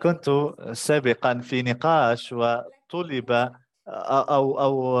 وكنت سابقا في نقاش وطلب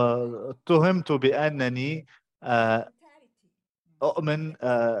أو اتهمت بأنني أؤمن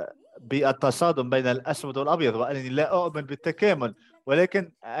بالتصادم بين الأسود والأبيض، وأنني لا أؤمن بالتكامل،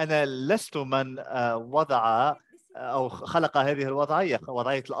 ولكن أنا لست من وضع أو خلق هذه الوضعية،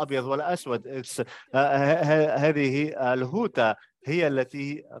 وضعية الأبيض والأسود. هذه الهوتة هي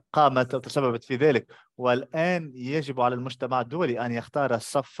التي قامت وتسببت في ذلك، والآن يجب على المجتمع الدولي أن يختار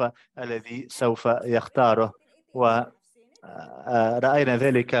الصف الذي سوف يختاره، ورأينا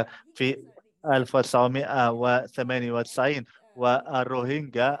ذلك في 1998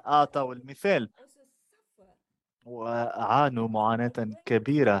 والروهينجا أعطوا المثال وعانوا معاناة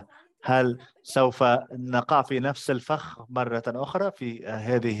كبيرة. هل سوف نقع في نفس الفخ مرة أخرى، في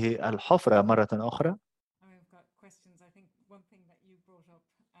هذه الحفرة مرة أخرى؟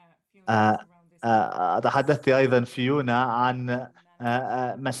 تحدثت أيضا فيونا عن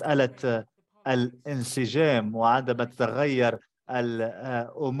مسألة الانسجام، وعندما تتغير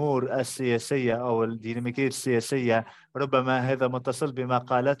الأمور السياسية أو الديناميكية السياسية، ربما هذا متصل بما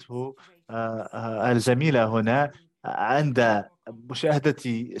قالته الزميلة هنا عند مشاهدة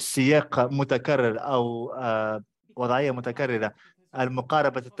سياق متكرر أو وضعية متكررة.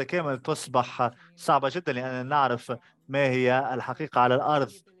 المقاربة التكامل تصبح صعبة جدا، لأننا نعرف ما هي الحقيقة على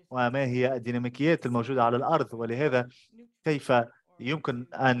الأرض وما هي الديناميكيات الموجودة على الأرض. ولهذا كيف يمكن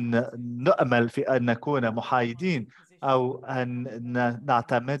أن نأمل في أن نكون محايدين أو أن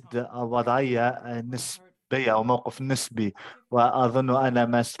نعتمد وضعية نسبي أو موقف نسبي، وأظن أن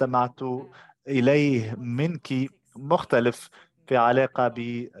ما استمعت إليه منك مختلف في علاقة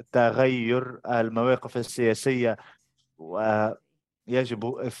بتغير المواقف السياسية، ويجب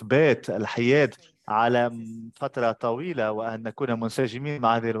إثبات الحياد على فترة طويلة وأن نكون منسجمين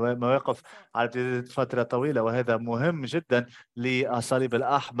مع هذه المواقف على فترة طويلة. وهذا مهم جدا للصليب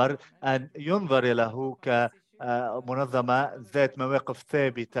الأحمر أن ينظر له كمنظمة ذات مواقف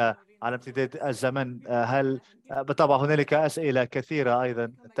ثابتة على امتداد الزمن. هل بالطبع هنالك أسئلة كثيرة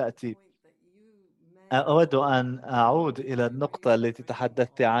أيضا تأتي. أود أن أعود إلى النقطة التي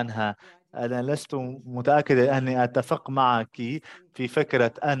تحدثت عنها. أنا لست متأكد أني أتفق معك في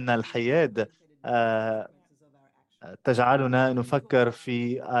فكرة أن الحياد آه، تجعلنا نفكر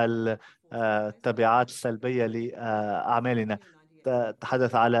في التبعات السلبية لأعمالنا.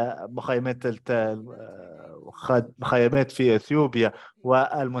 تحدث على مخيمات في إثيوبيا،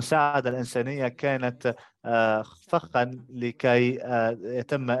 والمساعدة الإنسانية كانت فخا لكي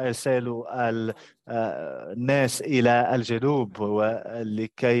يتم إرسال الناس إلى الجنوب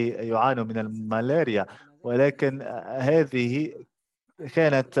ولكي يعانوا من الملاريا. ولكن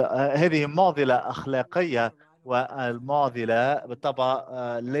هذه معضلة أخلاقية، والمعضلة بالطبع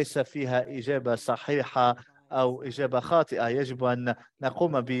ليس فيها إجابة صحيحة أو إجابة خاطئة. يجب أن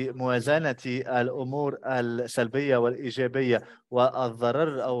نقوم بموازنة الأمور السلبية والإيجابية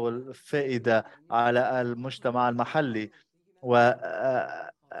والضرر أو الفائدة على المجتمع المحلي.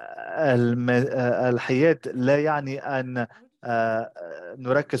 والحياد لا يعني أن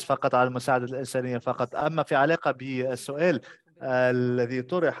نركز فقط على المساعدة الإنسانية فقط. أما في علاقة بالسؤال الذي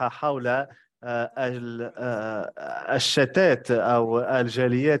طرح حول الشتات أو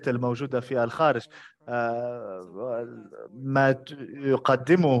الجاليات الموجودة في الخارج، ما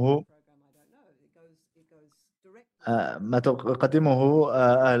تقدمه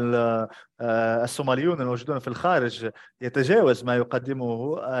الصوماليون الموجودون في الخارج يتجاوز ما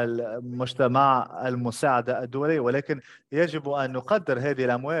يقدمه المجتمع المساعدة الدولي، ولكن يجب أن نقدر هذه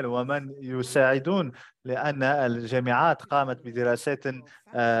الأموال ومن يساعدون، لأن الجامعات قامت بدراسات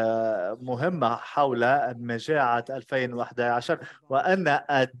مهمة حول مجاعة 2011، وأن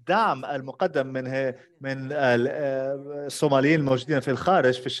الدعم المقدم من الصوماليين الموجودين في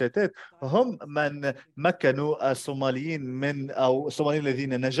الخارج في الشتات هم من مكنوا الصوماليين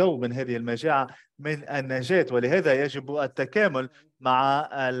الذين نجوا من هذه المجاعة من النجاة. ولهذا يجب التكامل مع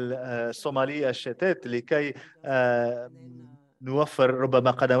الصومالي الشتات لكي نوفر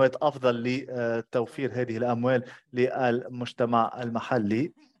ربما قنوات أفضل لتوفير هذه الأموال للمجتمع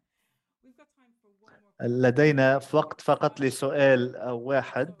المحلي. لدينا وقت فقط لسؤال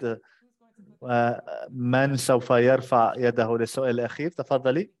واحد، ومن سوف يرفع يده للسؤال الأخير؟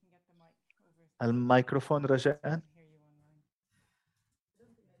 تفضلي. الميكروفون رجاء.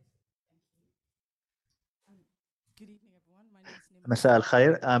 مساء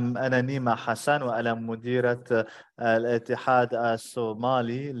الخير. أنا نيمة حسن، وأنا مديرة الاتحاد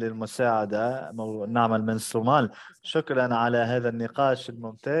الصومالي للمساعدة، نعمل من الصومال. شكرا على هذا النقاش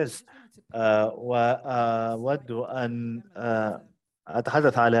الممتاز. وأود أن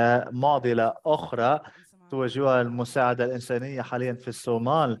أتحدث على معضلة أخرى تواجهها المساعدة الإنسانية حاليا في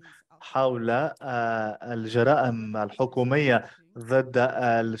الصومال حول الجرائم الحكومية ضد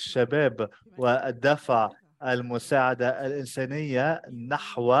الشباب والدفع المساعدة الإنسانية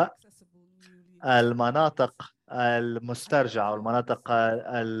نحو المناطق المسترجعة والمناطق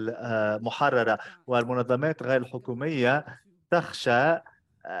المحررة. والمنظمات غير الحكومية تخشى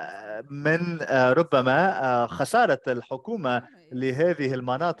من ربما خسارة الحكومة لهذه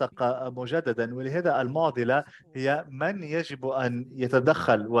المناطق مجددا. ولهذا المعضلة هي من يجب أن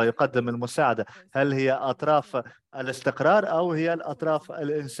يتدخل ويقدم المساعدة، هل هي أطراف الاستقرار أو هي الأطراف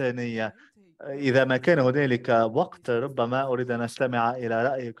الإنسانية؟ إذا ما كان هنالك وقت ربما أريد أن أستمع إلى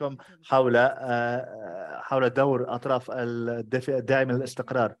رأيكم حول دور أطراف الداعم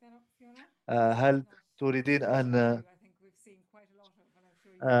للاستقرار. هل تريدين أن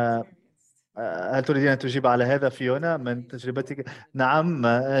هل تريدين أن تجيب على هذا فيونا من تجربتك؟ نعم،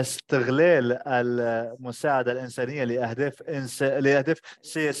 استغلال المساعدة الإنسانية لأهداف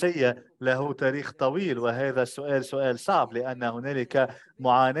سياسية له تاريخ طويل، وهذا السؤال سؤال صعب لأن هنالك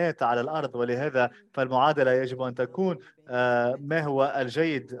معاناة على الأرض. ولهذا فالمعادلة يجب أن تكون ما هو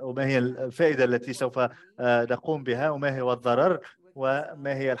الجيد وما هي الفائدة التي سوف نقوم بها، وما هو الضرر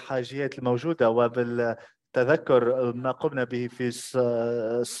وما هي الحاجيات الموجودة. تذكر ما قمنا به في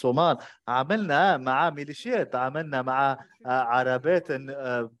الصومال، عملنا مع ميليشيات، عملنا مع عربات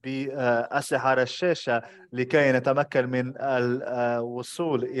بأسلحة رشاشة لكي نتمكن من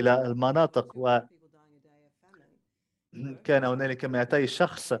الوصول إلى المناطق. كان هنالك 200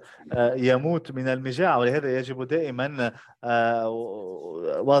 شخص يموت من المجاعة، ولهذا يجب دائما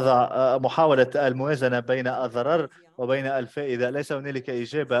وضع محاولة الموازنة بين الضرر وبين الفائدة. ليس هنالك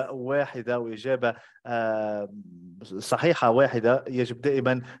إجابة واحدة وإجابة صحيحة واحدة، يجب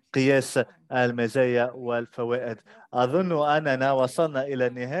دائما قياس المزايا والفوائد. أظن أننا وصلنا إلى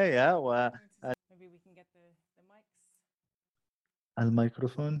النهاية.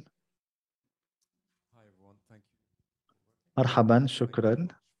 والميكروفون. مرحبا،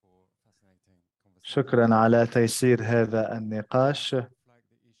 شكرا على تيسير هذا النقاش.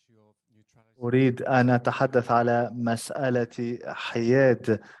 أريد أن أتحدث على مسألة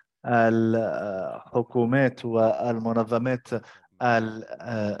حياد الحكومات والمنظمات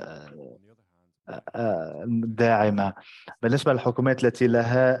الداعمة. بالنسبة للحكومات التي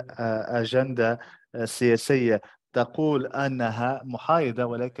لها أجندة سياسية تقول أنها محايدة،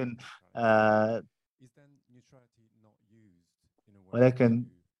 ولكن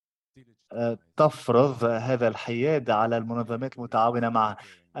تفرض هذا الحياد على المنظمات المتعاونة معها.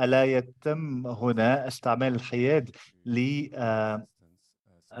 ألا يتم هنا استعمال الحياد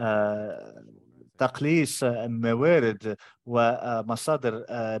لتقليص موارد ومصادر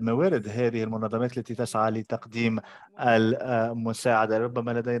موارد هذه المنظمات التي تسعى لتقديم المساعدة؟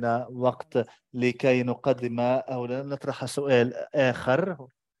 ربما لدينا وقت لكي نقدم أو نطرح سؤال آخر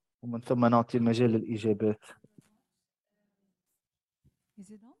ومن ثم نعطي المجال للإجابات.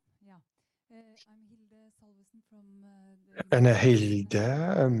 أنا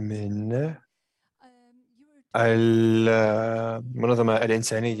هيلدا من المنظمة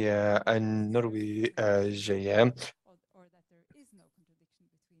الإنسانية النرويجية.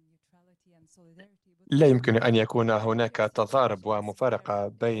 لا يمكن أن يكون هناك تضارب ومفارقة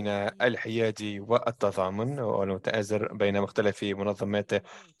بين الحياد والتضامن والتآزر بين مختلف منظمات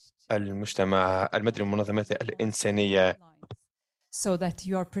المجتمع المدني والمنظمات الإنسانية.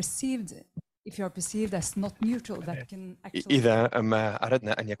 إذا ما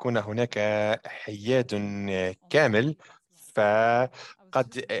أردنا أن يكون هناك حياد كامل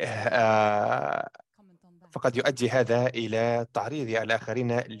فقد يؤدي هذا إلى تعريض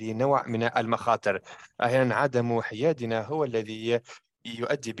الآخرين لنوع من المخاطر. أحيانا عدم حيادنا هو الذي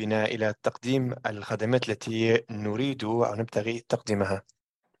يؤدي بنا إلى تقديم الخدمات التي نريد أو نبتغي تقديمها.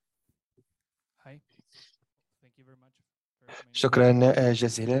 شكرا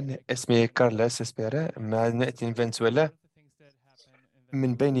جزيلا. اسمي كارلوس اسبيرا، نأتي من فنزويلا.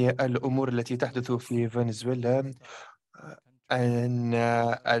 من بين الأمور التي تحدث في فنزويلا أن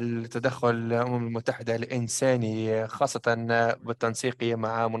التدخل الأمم المتحدة الإنساني، خاصة بالتنسيق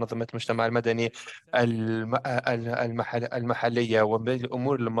مع منظمة المجتمع المدني المحلية، ومن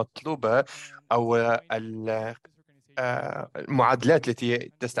الأمور المطلوبة أو المعادلات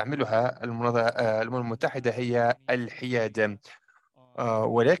التي تستعملها الأمم المتحدة هي الحياد.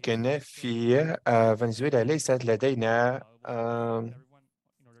 ولكن في فنزويلا ليست لدينا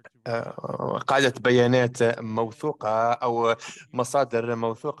قاعدة بيانات موثوقة أو مصادر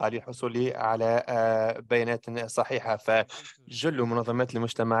موثوقة للحصول على بيانات صحيحة. فجل منظمات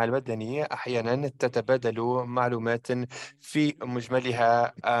المجتمع المدني أحيانا تتبادل معلومات في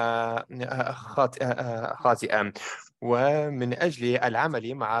مجملها خاطئة. ومن أجل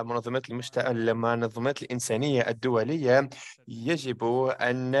العمل مع المنظمات الإنسانية الدولية يجب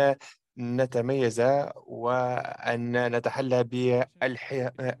أن نتميز وأن نتحلى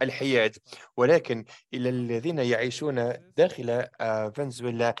بالحياد. ولكن إلى الذين يعيشون داخل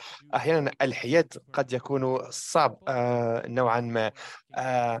فنزويلا أحيانا الحياد قد يكون صعب نوعا ما.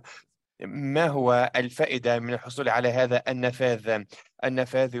 ما هو الفائدة من الحصول على هذا النفاذ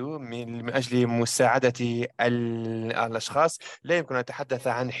من أجل مساعدة الأشخاص؟ لا يمكن أن نتحدث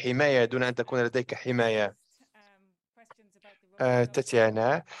عن حماية دون أن تكون لديك حماية.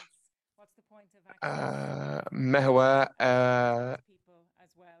 تاتيانا،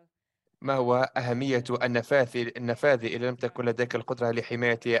 ما هو أهمية النفاذ إذا لم تكن لديك القدرة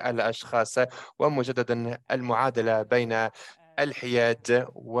لحماية الأشخاص؟ ومجددا المعادلة بين الحياد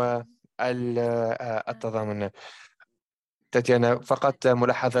والتضامن. تاتيانا، فقط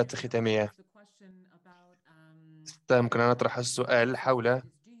ملاحظات ختامية. يمكن أن نطرح السؤال حول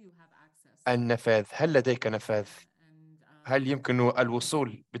النفاذ. هل لديك نفاذ؟ هل يمكن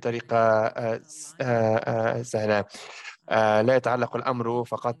الوصول بطريقة سهلة؟ لا يتعلق الأمر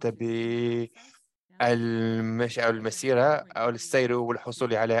فقط بالمشي أو المسيرة أو السير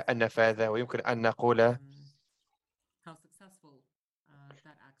والحصول على النفاذ، ويمكن أن نقول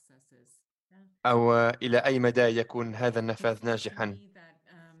أو إلى أي مدى يكون هذا النفاذ ناجحا.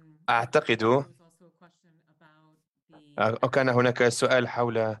 أعتقد أو كان هناك سؤال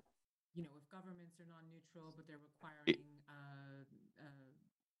حول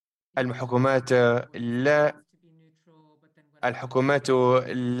الحكومات لا الحكومات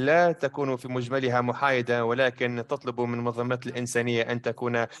لا تكون في مجملها محايدة، ولكن تطلب من المنظمات الإنسانية أن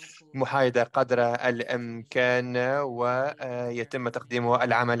تكون محايدة قدر الإمكان، ويتم تقديم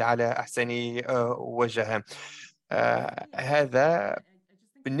العمل على أحسن وجه. هذا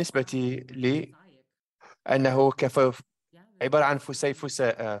بالنسبة لي أنه عبارة عن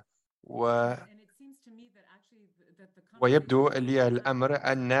فسيفساء. ويبدو لي الأمر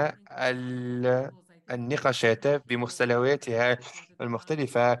أن النقاشات بمستوياتها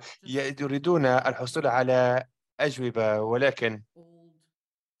المختلفة يريدون الحصول على أجوبة،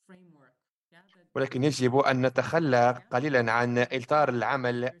 ولكن يجب أن نتخلى قليلا عن إطار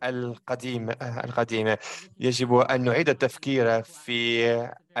العمل القديم. يجب أن نعيد التفكير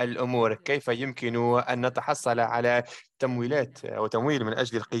في الأمور، كيف يمكن أن نتحصل على تمويلات أو تمويل من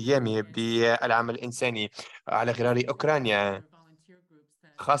أجل القيام بالعمل الإنساني على غرار أوكرانيا،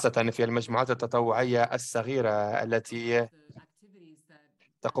 خاصة في المجموعات التطوعية الصغيرة التي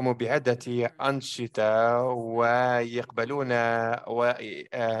تقوم بعدة أنشطة ويقبلون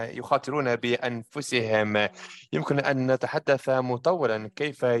ويخاطرون بأنفسهم. يمكن أن نتحدث مطولا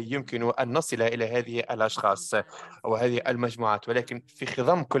كيف يمكن أن نصل إلى هذه الأشخاص وهذه المجموعات، ولكن في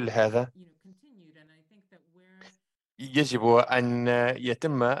خضم كل هذا يجب أن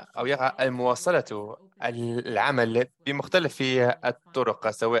يتم أو يقع المواصلة العمل بمختلف الطرق،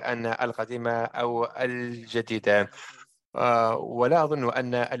 سواء القديمة أو الجديدة. ولا أظن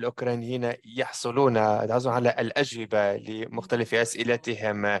أن الأوكرانيين يحصلون على الأجوبة لمختلف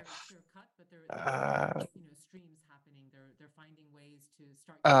أسئلتهم.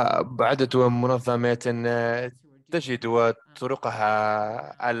 عدة منظمات تجد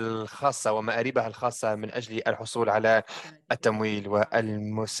طرقها الخاصة ومآربها الخاصة من أجل الحصول على التمويل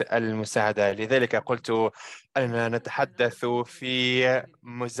والمساعدة. لذلك قلت أننا نتحدث في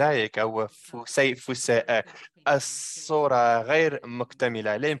موزايك أو فسيفساء. الصورة غير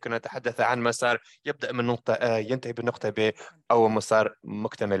مكتملة، لا يمكن أن نتحدث عن مسار يبدأ من نقطة A ينتهي بنقطة B أو مسار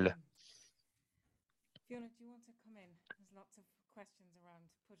مكتمل.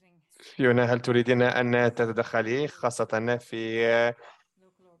 فيونا، هل تريدين أن تتدخلي خاصة في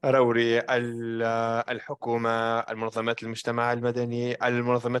رور الحكومة، المنظمات المجتمع المدني،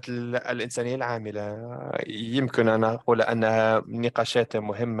 المنظمات الإنسانية العاملة؟ يمكن أن أقول أنها نقاشات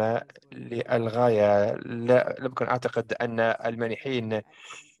مهمة للغاية. لا يمكن أعتقد أن المانحين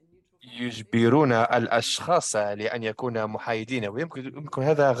يجبرون الأشخاص لأن يكونوا محايدين، ويمكن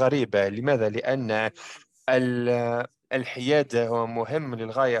هذا غريب. لماذا؟ لأن الحياد هو مهم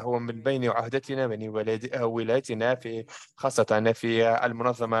للغاية، هو من بين عهدتنا من ولايتنا في خاصة في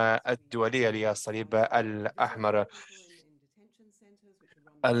المنظمة الدولية للصليب الأحمر.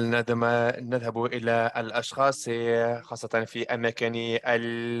 نذهب إلى الأشخاص خاصة في أماكن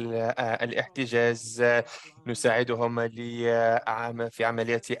الاحتجاز، نساعدهم في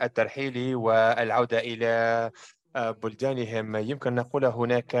عملية الترحيل والعودة إلى بلدانهم. يمكن أن نقول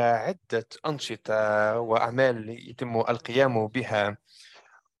هناك عدة أنشطة وأعمال يتم القيام بها.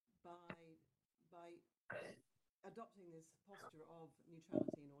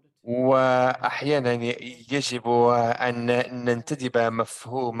 وأحيانا يجب أن ننتدب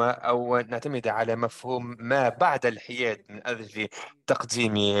مفهوم أو نعتمد على مفهوم ما بعد الحياد من أجل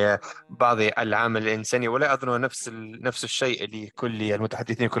تقديم بعض العمل الإنساني، ولا أظن نفس الشيء لكل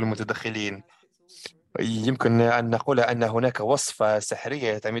المتحدثين كل المتدخلين. يمكن أن نقول أن هناك وصفة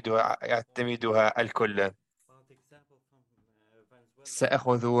سحرية يعتمدها الكل.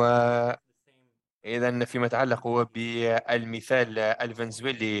 سأخذ إذا فيما يتعلق بالمثال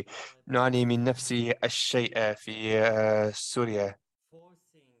الفنزويلي، نعاني من نفس الشيء في سوريا.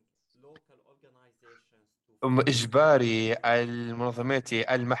 إجبار المنظمات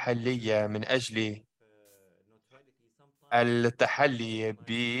المحلية من أجل التحلي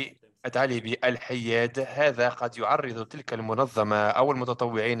بالحياد، هذا قد يعرض تلك المنظمة أو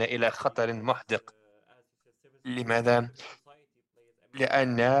المتطوعين إلى خطر محدق. لماذا؟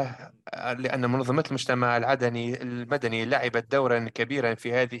 لأن منظمات المجتمع المدني لعبت دورا كبيرا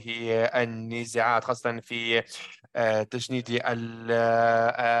في هذه النزاعات، خاصة في تجنيد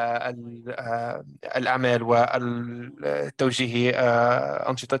الأعمال وتوجيه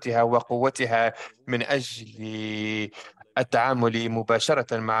أنشطتها وقوتها من أجل التعامل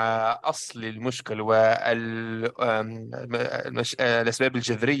مباشرة مع أصل المشكل والأسباب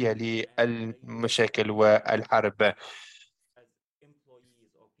الجذرية للمشاكل والحرب.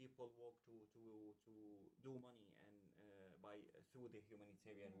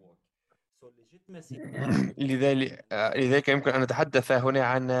 لذلك يمكن أن نتحدث هنا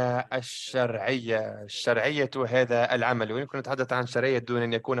عن الشرعية هذا العمل، ويمكن أن نتحدث عن شرعية دون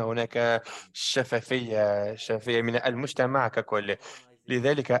أن يكون هناك شفافية من المجتمع ككل.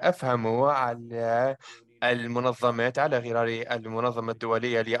 لذلك أفهم على المنظمات على غرار المنظمة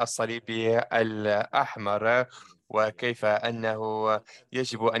الدولية للصليب الأحمر، وكيف أنه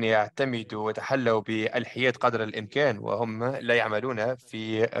يجب أن يعتمدوا ويتحلوا بالحياد قدر الإمكان، وهم لا يعملون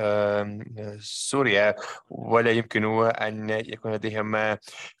في سوريا، ولا يمكن أن يكون لديهم يعني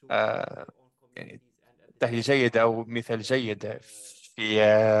تحليل جيد أو مثال جيد في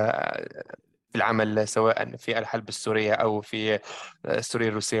العمل، سواء في الحرب السورية أو في سوريا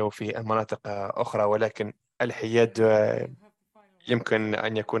الروسية وفي مناطق أخرى. ولكن الحياد يمكن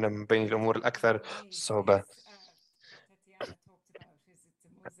أن يكون من بين الأمور الأكثر صعوبة.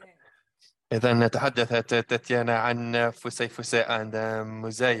 إذا تحدثت تاتيانا عن فسيفساء عند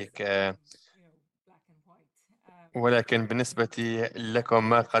موزايك، ولكن بالنسبة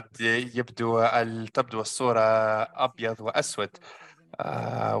لكم قد تبدو الصورة أبيض وأسود،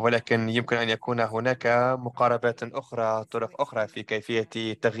 ولكن يمكن أن يكون هناك مقاربات أخرى، طرق أخرى في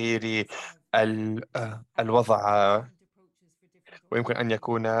كيفية تغيير الوضع، ويمكن أن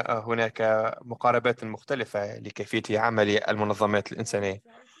يكون هناك مقاربات مختلفة لكيفية عمل المنظمات الإنسانية.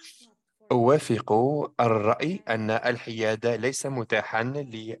 أوافق الرأي أن الحياد ليس متاحا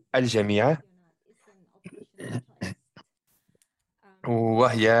للجميع،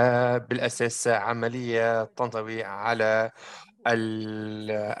 وهي بالأساس عملية تنطوي على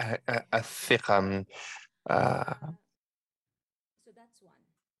الثقة.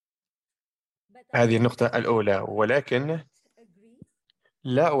 هذه النقطة الأولى. ولكن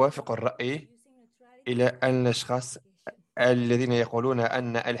لا أوافق الرأي إلى أن الأشخاص الذين يقولون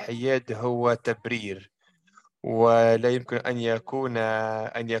أن الحياد هو تبرير، ولا يمكن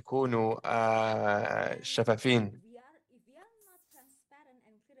أن يكونوا شفافين.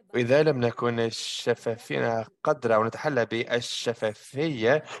 وإذا لم نكن شفافين قدر أو نتحلى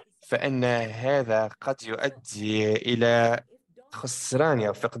بالشفافية، فإن هذا قد يؤدي إلى خسران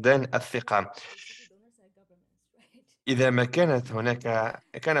أو فقدان الثقة. إذا ما كان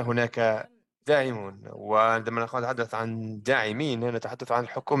هناك داعمون، وعندما نتحدث عن داعمين نتحدث عن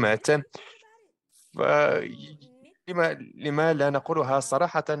الحكومات، لما لا نقولها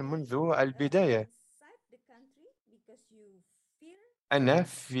صراحة منذ البداية؟ أن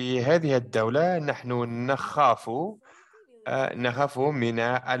في هذه الدولة نحن نخاف من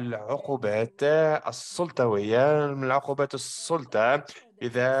العقوبات السلطوية، من عقوبات السلطة،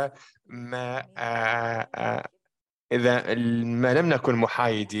 إذا ما لم نكن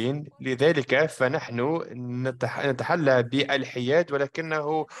محايدين. لذلك فنحن نتحلى بالحياد،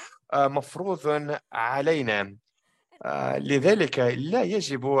 ولكنه مفروض علينا. لذلك لا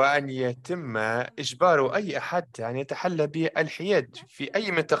يجب أن يتم إجبار أي أحد أن يتحلى بالحياد في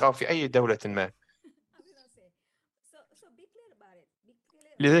أي منطقة أو في أي دولة ما.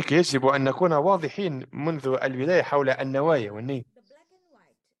 لذلك يجب أن نكون واضحين منذ البداية حول النوايا والنية.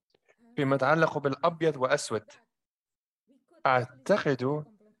 فيما يتعلق بالأبيض وأسود، أعتقد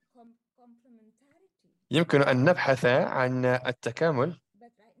يمكن أن نبحث عن التكامل،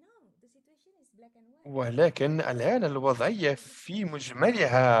 ولكن الآن الوضعية في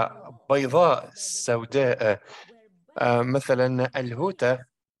مجملها بيضاء سوداء. مثلا الهوتة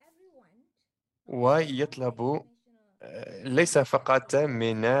ويطلب ليس فقط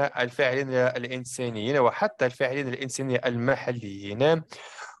من الفاعلين الإنسانيين وحتى الفاعلين الإنسانيين المحليين،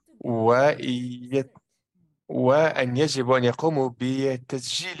 وأن يجب أن يقوموا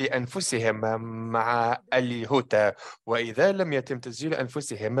بتسجيل أنفسهم مع الهوتة. وإذا لم يتم تسجيل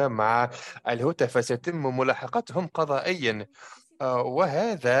أنفسهم مع الهوتة فسيتم ملاحقتهم قضائيا،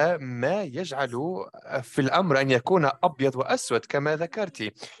 وهذا ما يجعل في الأمر أن يكون أبيض وأسود كما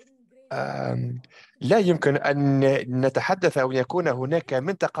ذكرت. لا يمكن أن نتحدث أو يكون هناك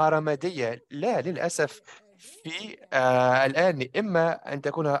منطقة رمادية، لا، للأسف. في الآن إما أن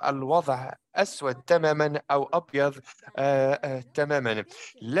تكون الوضع أسود تماما أو أبيض تماما.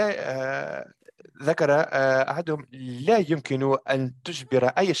 لا ذكر أحدهم لا يمكن أن تجبر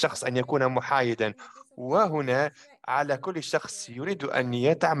أي شخص أن يكون محايدا، وهنا على كل شخص يريد أن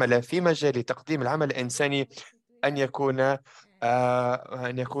يعمل في مجال تقديم العمل الإنساني أن يكون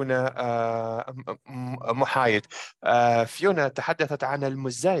محايد. فيونا تحدثت عن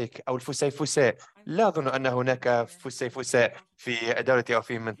الموزايك أو الفسيفساء. لا أظن أن هناك فسيفساء في دولتي أو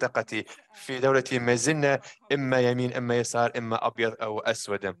في منطقتي. في دولتي ما زلنا إما يمين إما يسار، إما أبيض أو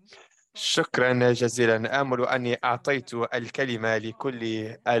أسود. شكرا جزيلا. آمل أني أعطيت الكلمة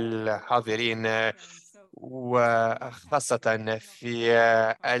لكل الحاضرين وخاصة في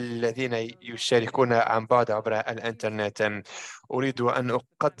الذين يشاركون عن بعد عبر الإنترنت. أريد أن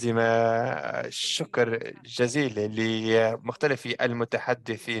أقدم شكر جزيل لمختلف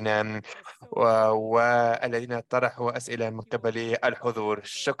المتحدثين والذين طرحوا أسئلة من قبل الحضور.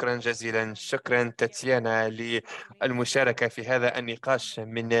 شكرا جزيلا. شكرا تاتيانا للمشاركة في هذا النقاش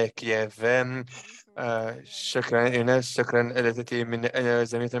من كييف. شكرا إيناس. شكرا التي من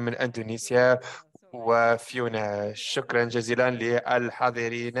زميلة من أندونيسيا. وفيونا شكرا جزيلا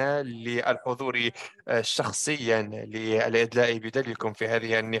للحاضرين للحضور شخصيا للإدلاء بدلكم في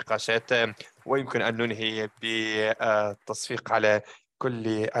هذه النقاشات. ويمكن أن ننهي بالتصفيق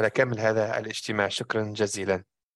على كامل هذا الاجتماع. شكرا جزيلا.